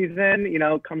 Second season,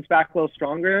 comes back a little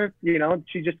stronger.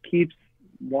 She just keeps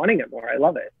wanting it more. I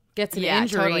love it. Gets an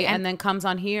injury and then comes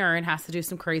on here and has to do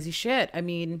some crazy shit. I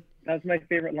mean, that was my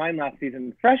favorite line last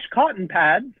season. Fresh cotton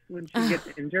pads when she gets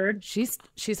injured. She's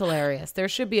hilarious. There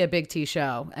should be a Big T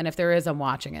show, and if there is, I'm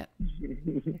watching it.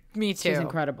 Me too. She's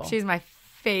incredible. She's my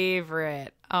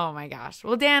favorite. Oh my gosh.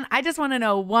 Well, Dan, I just want to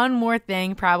know one more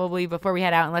thing probably before we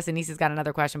head out, unless Anissa's got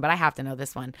another question, but I have to know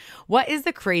this one. What is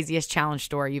the craziest challenge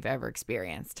story you've ever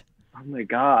experienced? Oh my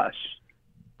gosh.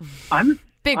 I'm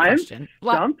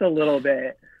stumped a little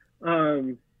bit.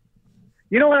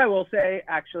 You know what I will say,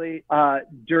 actually?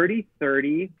 Dirty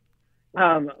 30,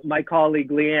 my colleague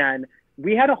Leanne,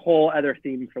 we had a whole other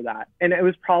theme for that. And it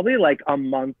was probably like a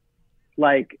month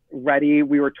ready.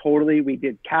 We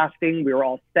did casting. We were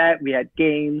all set. We had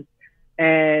games.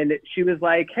 And she was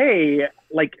like, hey,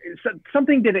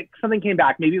 something came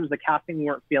back. Maybe it was the casting we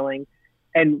weren't feeling.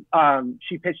 And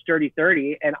she pitched Dirty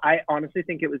 30. And I honestly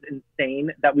think it was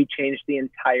insane that we changed the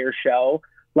entire show,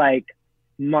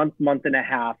 month and a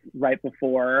half right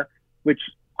before, which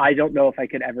I don't know if I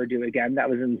could ever do again. That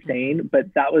was insane. But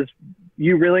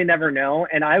you really never know.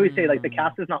 And I always say the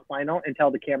cast is not final until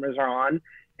the cameras are on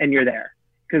and you're there,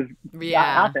 because that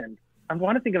happened. I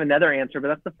want to think of another answer, but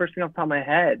that's the first thing off the top of my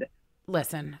head.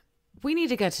 Listen, we need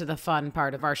to get to the fun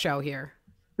part of our show here.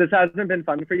 This hasn't been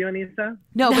fun for you, Anissa?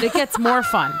 No, but it gets more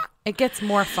fun. It gets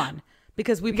more fun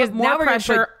because we put more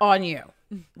pressure on you.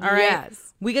 All right.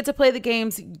 Yes. We get to play the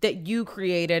games that you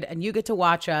created and you get to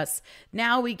watch us.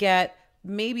 Now we get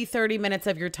maybe 30 minutes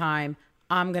of your time.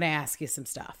 I'm going to ask you some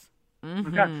stuff.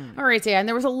 Mm-hmm. Okay. All right, Dan.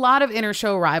 There was a lot of inter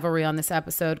show rivalry on this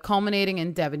episode, culminating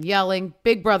in Devin yelling,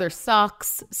 Big Brother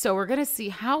sucks. So we're going to see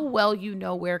how well you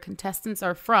know where contestants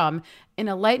are from in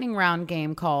a lightning round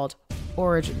game called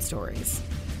Origin Stories.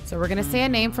 So we're going to say a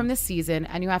name from this season,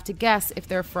 and you have to guess if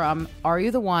they're from Are You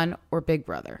the One or Big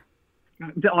Brother.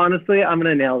 Honestly, I'm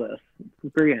going to nail this.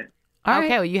 Bring it. All okay,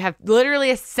 right. well, you have literally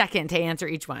a second to answer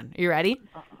each one. Are you ready?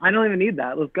 I don't even need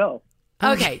that. Let's go.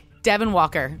 Okay, Devin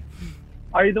Walker.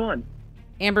 Are You the One?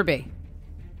 Amber B.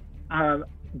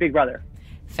 Big Brother.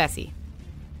 Fessy.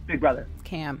 Big Brother.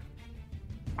 Cam.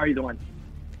 Are You the One?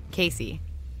 Casey.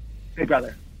 Big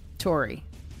Brother. Tori.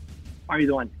 Are You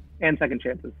the One? And Second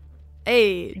Chances.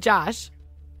 Hey, Josh.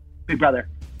 Big Brother.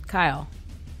 Kyle.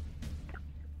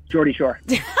 Geordie Shore.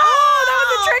 Oh, that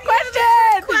was a trick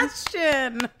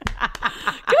question.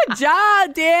 Good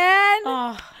job, Dan.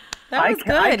 Oh, that was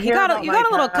good. You got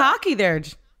a little cocky there.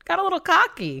 Got a little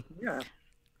cocky. Yeah.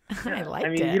 I liked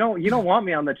it. it. You don't want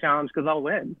me on the challenge because I'll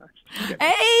win.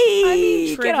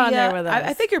 Hey, get on there with us.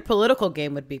 I think your political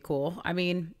game would be cool. I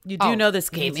mean, you do know this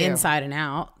game inside and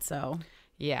out, so.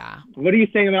 Yeah. What are you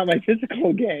saying about my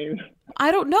physical game?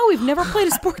 I don't know. We've never played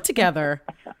a sport together.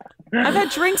 I've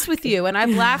had drinks with you, and I've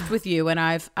laughed with you, and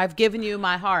I've given you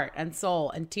my heart and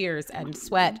soul and tears and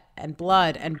sweat and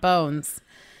blood and bones.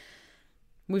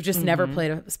 We've just never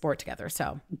played a sport together.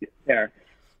 So. Fair.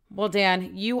 Well,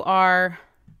 Dan, you are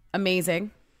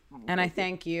amazing, and I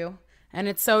thank you. And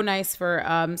it's so nice for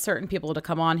certain people to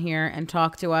come on here and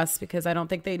talk to us, because I don't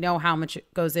think they know how much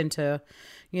it goes into,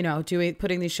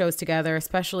 putting these shows together,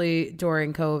 especially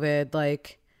during COVID.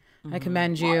 I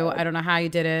commend you. I don't know how you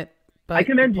did it, but I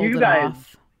commend pulled you it guys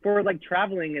off. for like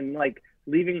traveling and like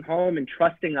leaving home and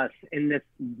trusting us in this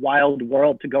wild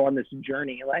world to go on this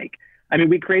journey. Like, I mean,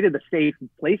 we created a safe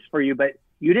place for you, but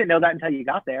you didn't know that until you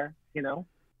got there, you know?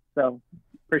 So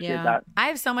appreciate that. I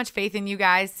have so much faith in you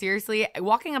guys. Seriously,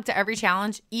 walking up to every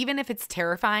challenge, even if it's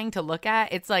terrifying to look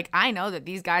at, it's like, I know that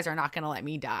these guys are not going to let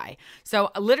me die.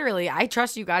 So literally, I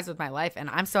trust you guys with my life, and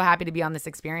I'm so happy to be on this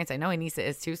experience. I know Anissa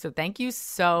is too. So thank you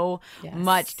so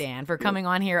much, Dan, for coming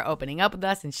on here, opening up with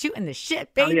us, and shooting the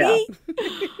shit, baby. Oh,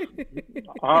 yeah.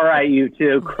 All right, you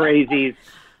two crazies.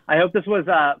 I hope this was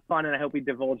fun, and I hope we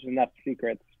divulged enough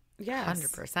secrets. Yes.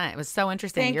 100%. It was so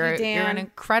interesting. Thank you, You're Dan. an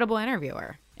incredible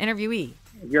interviewee.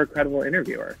 You're a credible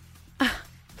interviewer.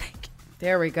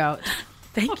 There we go.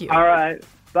 Thank you. All right.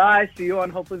 Bye. See you on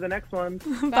hopefully the next one.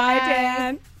 Bye,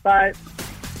 Dan. Bye.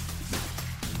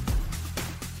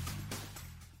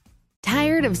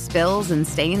 Tired of spills and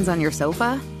stains on your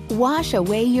sofa? Wash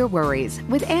away your worries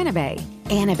with Anabay.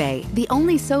 Anabay, the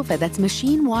only sofa that's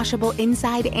machine washable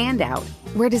inside and out,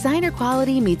 where designer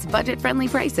quality meets budget-friendly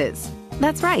prices.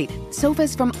 That's right,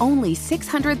 sofas from only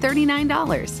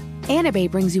 $639. Anabay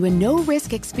brings you a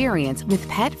no-risk experience with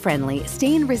pet-friendly,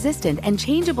 stain-resistant, and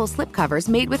changeable slipcovers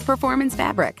made with performance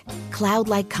fabric,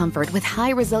 cloud-like comfort with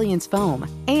high-resilience foam,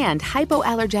 and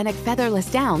hypoallergenic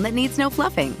featherless down that needs no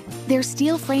fluffing. Their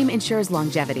steel frame ensures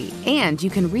longevity, and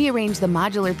you can rearrange the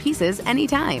modular pieces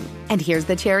anytime. And here's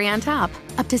the cherry on top,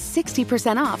 up to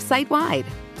 60% off site-wide.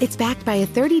 It's backed by a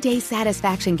 30-day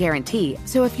satisfaction guarantee,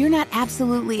 so if you're not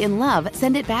absolutely in love,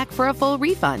 send it back for a full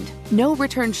refund. No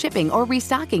return shipping or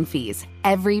restocking fees.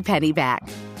 Every penny back.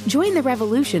 Join the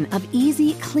revolution of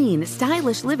easy, clean,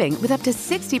 stylish living with up to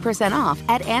 60% off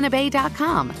at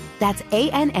anabay.com. That's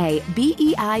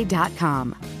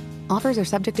ANABEI.com. Offers are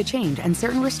subject to change and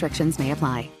certain restrictions may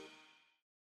apply.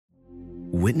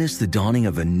 Witness the dawning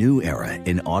of a new era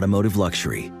in automotive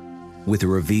luxury with a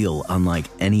reveal unlike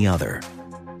any other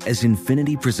as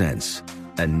Infiniti presents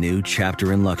a new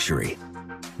chapter in luxury,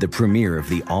 the premiere of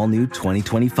the all-new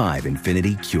 2025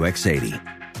 Infiniti QX80.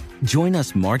 Join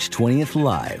us March 20th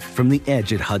live from the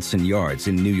Edge at Hudson Yards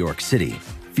in New York City,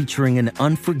 featuring an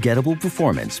unforgettable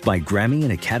performance by Grammy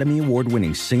and Academy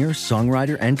Award-winning singer,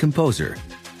 songwriter, and composer,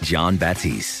 Jon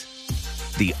Batiste.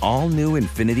 The all-new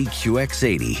Infiniti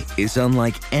QX80 is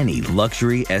unlike any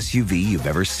luxury SUV you've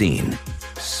ever seen.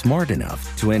 Smart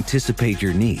enough to anticipate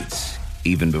your needs,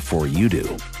 even before you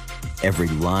do. Every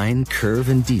line, curve,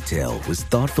 and detail was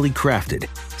thoughtfully crafted,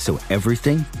 so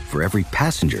everything for every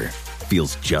passenger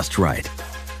feels just right.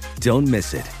 Don't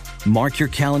miss it. Mark your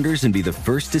calendars and be the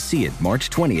first to see it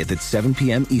March 20th at 7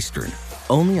 p.m. Eastern,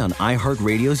 only on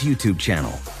iHeartRadio's YouTube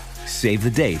channel. Save the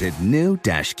date at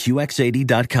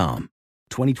new-QX80.com.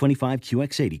 2025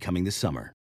 QX80 coming this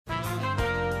summer.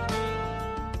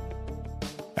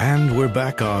 And we're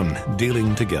back on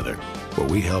Dealing Together, where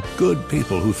we help good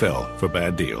people who fell for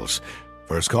bad deals.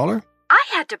 First caller? I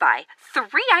had to buy 3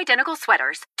 identical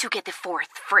sweaters to get the 4th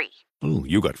free. Ooh,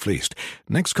 you got fleeced.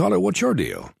 Next caller, what's your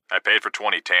deal? I paid for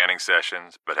 20 tanning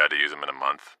sessions, but had to use them in a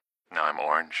month. Now I'm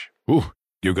orange. Ooh,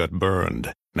 you got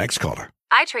burned. Next caller.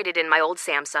 I traded in my old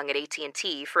Samsung at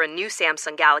AT&T for a new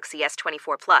Samsung Galaxy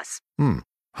S24 Plus.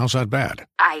 How's that bad?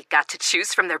 I got to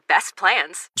choose from their best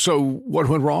plans. So, what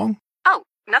went wrong? Oh,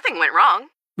 nothing went wrong.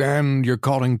 And you're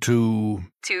calling to...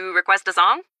 To request a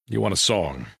song? You want a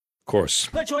song. Of course.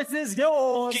 The choice is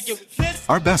yours.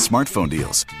 Our best smartphone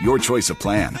deals. Your choice of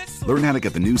plan. Learn how to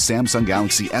get the new Samsung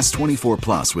Galaxy S24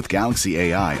 Plus with Galaxy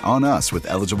AI on us with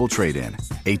eligible trade-in.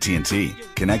 AT&T.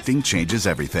 Connecting changes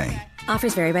everything.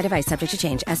 Offers vary by device, subject to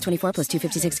change. S24 plus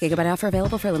 256 gigabyte offer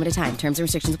available for a limited time. Terms and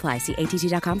restrictions apply. See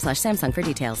att.com/Samsung for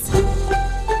details.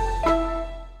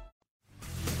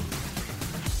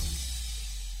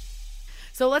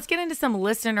 So let's get into some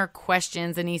listener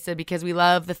questions, Anissa, because we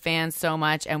love the fans so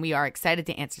much and we are excited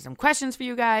to answer some questions for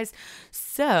you guys.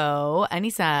 So,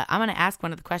 Anissa, I'm going to ask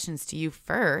one of the questions to you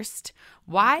first.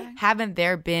 Why haven't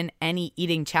there been any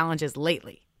eating challenges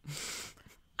lately?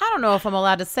 I don't know if I'm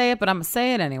allowed to say it, but I'm going to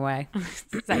say it anyway.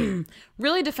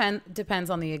 Really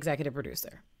depends on the executive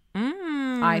producer.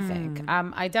 I think.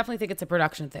 I definitely think it's a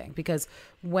production thing, because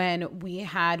when we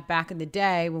had back in the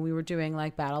day, when we were doing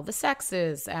like Battle of the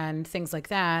Sexes and things like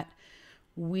that,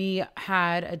 we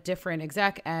had a different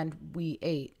exec and we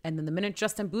ate. And then the minute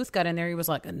Justin Booth got in there, he was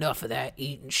like, enough of that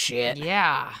eating shit.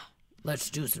 Yeah.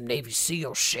 Let's do some Navy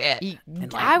SEAL shit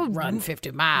and like run 50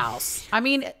 miles. I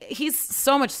mean, he's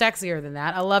so much sexier than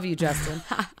that. I love you, Justin.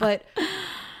 But,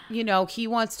 you know, he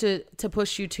wants to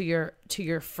push you to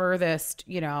your furthest,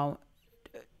 you know,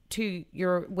 to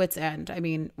your wit's end. I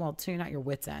mean, well, to not your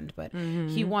wit's end, but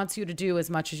he wants you to do as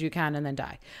much as you can and then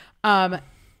die.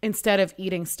 Instead of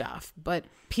eating stuff. But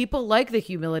people like the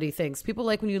humility things. People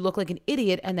like when you look like an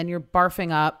idiot and then you're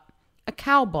barfing up a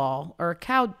cow ball or a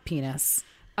cow penis.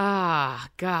 Ah,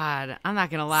 God, I'm not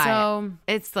going to lie. So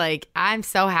it's like, I'm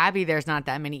so happy there's not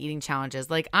that many eating challenges.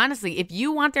 Like, honestly, if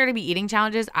you want there to be eating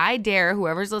challenges, I dare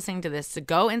whoever's listening to this to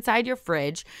go inside your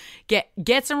fridge,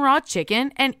 get some raw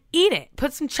chicken and eat it.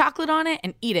 Put some chocolate on it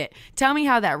and eat it. Tell me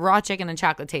how that raw chicken and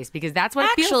chocolate tastes, because that's what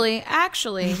it feels.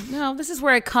 Actually, no, this is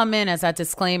where I come in as that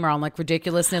disclaimer on like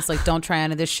ridiculousness. Like, don't try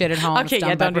any of this shit at home. Okay, it's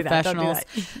done by professionals.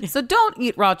 Don't do that. So don't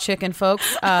eat raw chicken,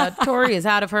 folks. Tori is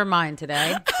out of her mind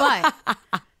today. But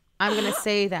I'm going to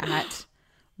say that.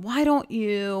 Why don't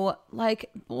you,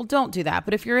 don't do that.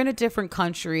 But if you're in a different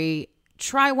country,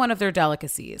 try one of their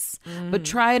delicacies. But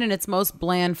try it in its most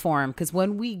bland form. Because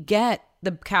when we get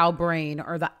the cow brain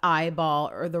or the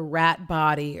eyeball or the rat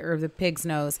body or the pig's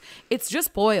nose, it's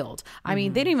just boiled. I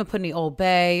mean, they didn't even put any Old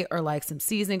Bay or like some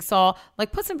seasoning salt.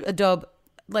 Like put some adobe,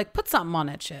 like put something on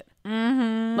that shit.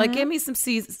 Like give me some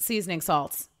seasoning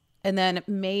salts. And then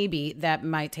maybe that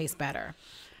might taste better.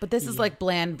 But this is like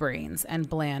bland brains and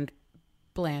bland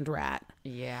rat.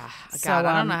 Yeah. God, So, I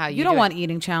don't know how you don't want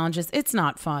eating challenges. It's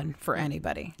not fun for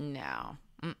anybody. No.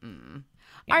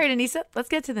 All right, Aneesa, let's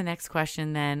get to the next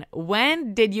question then.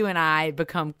 When did you and I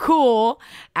become cool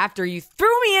after you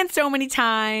threw me in so many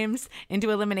times into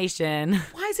elimination?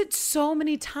 Why is it so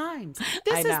many times?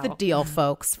 This is the deal,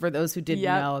 folks, for those who didn't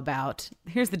know about.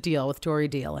 Here's the deal with Tori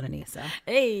Deal and Aneesa.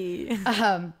 Hey.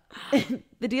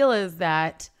 The deal is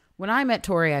that when I met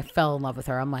Tori, I fell in love with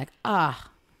her. I'm like,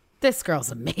 this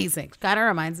girl's amazing. Kind of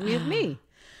reminds me of me.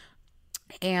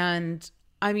 And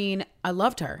I mean, I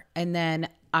loved her. And then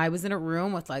I was in a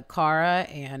room with like Cara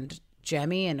and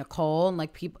Jemmy and Nicole and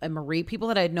like people and Marie, people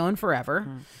that I had known forever.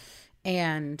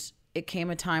 And it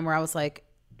came a time where I was like,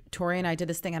 Tori and I did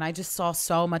this thing and I just saw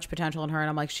so much potential in her. And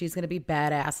I'm like, she's going to be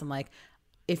badass. And like,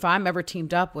 if I'm ever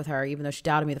teamed up with her, even though she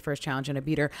doubted me the first challenge and I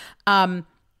beat her,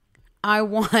 I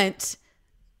want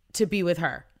to be with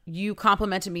her. You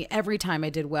complimented me every time I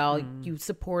did well. You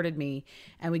supported me.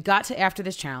 And we got to after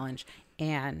this challenge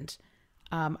and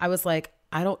I was like,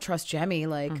 I don't trust Jemmy.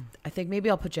 Like, I think maybe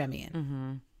I'll put Jemmy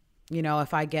in. You know,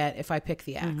 if I pick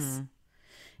the X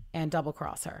and double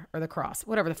cross her or the cross,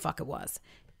 whatever the fuck it was.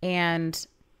 And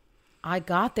I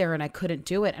got there and I couldn't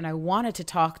do it. And I wanted to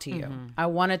talk to you. I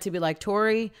wanted to be like,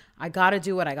 Tori, I got to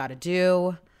do what I got to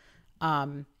do.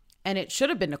 And it should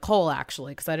have been Nicole,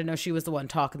 actually, because I didn't know she was the one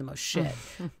talking the most shit.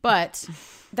 But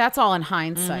that's all in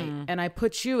hindsight. And I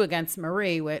put you against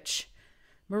Marie, which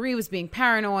Marie was being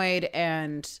paranoid.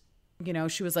 And, you know,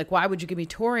 she was like, why would you give me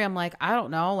Tori? I'm like, I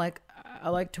don't know. Like, I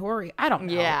like Tori. I don't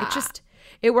know. Yeah.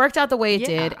 It worked out the way it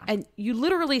did. And you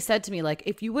literally said to me, like,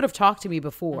 if you would have talked to me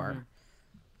before,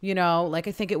 you know, like,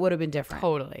 I think it would have been different.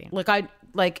 Totally.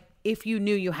 Like, if you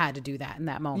knew you had to do that in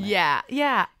that moment. Yeah.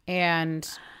 Yeah. And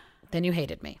then you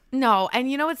hated me. No, and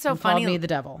you know what's so funny? Called me the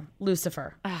devil,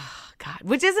 Lucifer. Oh God,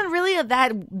 which isn't really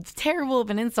that terrible of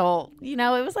an insult. You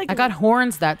know, it was like I got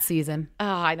horns that season. Oh,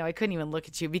 I know. I couldn't even look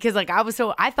at you because like I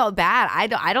felt bad.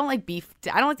 I don't like beef.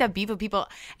 I don't like to have beef with people.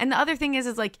 And the other thing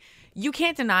is like you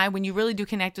can't deny when you really do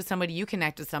connect with somebody, you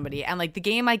connect with somebody. And like the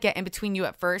game might get in between you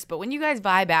at first, but when you guys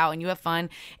vibe out and you have fun,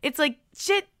 it's like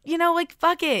shit. You know, like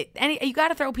fuck it. And you got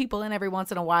to throw people in every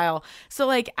once in a while. So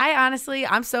like, I honestly,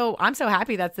 I'm so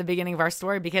happy that's the beginning of our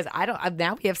story because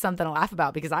now we have something to laugh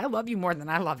about because I love you more than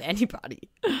I love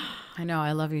anybody. I know.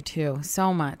 I love you too.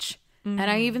 So much. And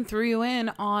I even threw you in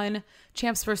on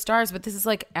Champs vs. Stars, but this is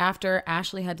like after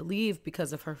Ashley had to leave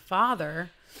because of her father.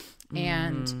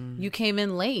 And you came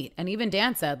in late. And even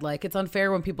Dan said, like, it's unfair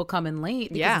when people come in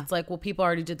late. Because it's like, well, people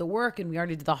already did the work and we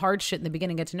already did the hard shit in the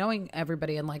beginning, get to knowing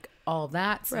everybody and like all of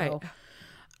that. So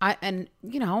and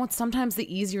you know, it's sometimes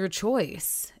the easier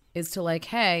choice is to like,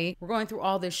 hey, we're going through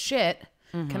all this shit.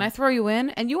 Can I throw you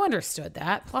in? And you understood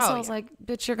that. Plus I was like,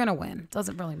 bitch, you're going to win.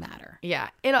 Doesn't really matter. Yeah.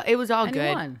 It was all and good.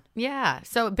 You won. Yeah.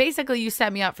 So basically you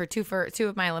set me up for two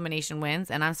of my elimination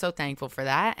wins. And I'm so thankful for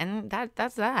that. And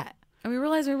that's that. And we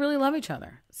realized we really love each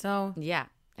other. So yeah,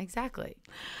 exactly.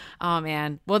 Oh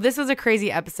man. Well, this was a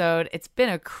crazy episode. It's been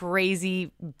a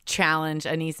crazy challenge,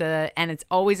 Aneesa, and it's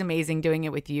always amazing doing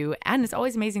it with you. And it's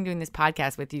always amazing doing this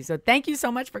podcast with you. So thank you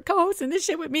so much for co-hosting this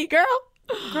shit with me, girl.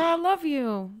 Girl, I love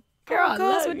you. Girl, I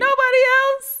love with you. nobody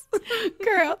else.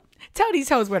 Girl, tell these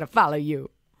hoes where to follow you.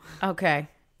 Okay.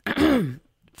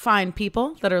 Fine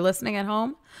people that are listening at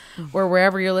home or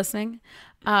wherever you're listening.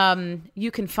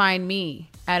 You can find me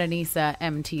at Aneesa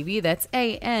MTV. That's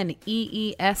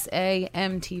ANEESA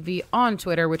MTV on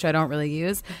Twitter, which I don't really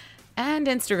use. And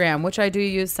Instagram, which I do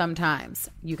use sometimes.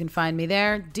 You can find me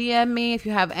there. DM me if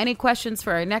you have any questions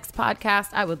for our next podcast.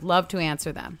 I would love to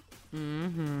answer them.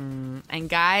 And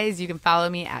guys, you can follow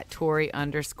me at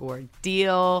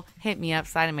Tori_Deal. Hit me up,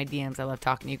 slide in my DMs. I love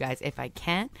talking to you guys if I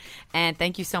can. And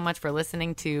thank you so much for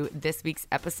listening to this week's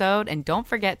episode. And don't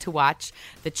forget to watch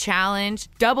The Challenge,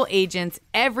 Double Agents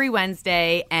every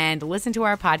Wednesday, and listen to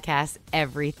our podcast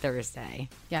every Thursday.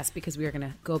 Yes, because we are going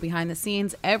to go behind the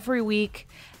scenes every week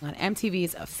on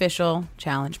MTV's official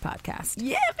Challenge podcast.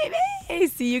 Yeah, baby.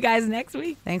 See you guys next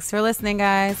week. Thanks for listening,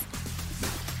 guys.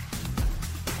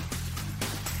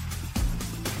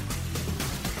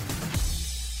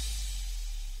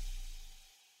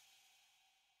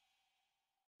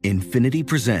 Infiniti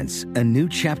presents a new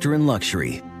chapter in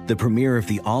luxury, the premiere of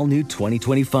the all-new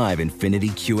 2025 Infiniti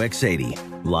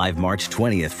QX80, live March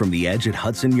 20th from the Edge at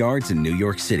Hudson Yards in New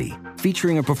York City,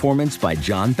 featuring a performance by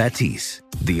Jon Batiste.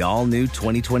 The all-new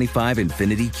 2025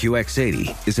 Infiniti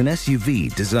QX80 is an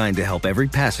SUV designed to help every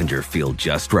passenger feel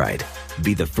just right.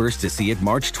 Be the first to see it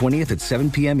March 20th at 7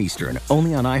 p.m. Eastern,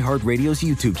 only on iHeartRadio's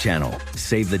YouTube channel.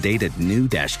 Save the date at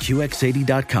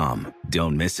new-QX80.com.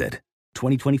 Don't miss it.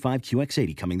 2025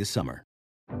 QX80 coming this summer.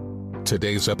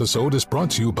 Today's episode is brought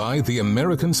to you by the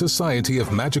American Society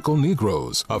of Magical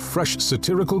Negroes, a fresh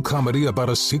satirical comedy about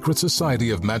a secret society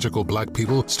of magical black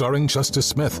people starring Justice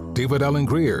Smith, David Alan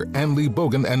Grier, Ann Lee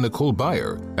Bogan, and Nicole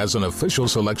Byer. As an official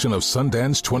selection of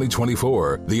Sundance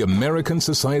 2024, the American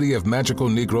Society of Magical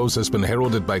Negroes has been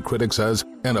heralded by critics as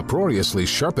an uproariously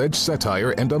sharp-edged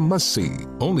satire and a must-see.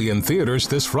 Only in theaters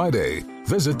this Friday.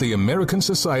 Visit the American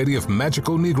Society of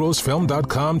Magical Negroes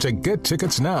film.com to get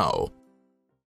tickets now.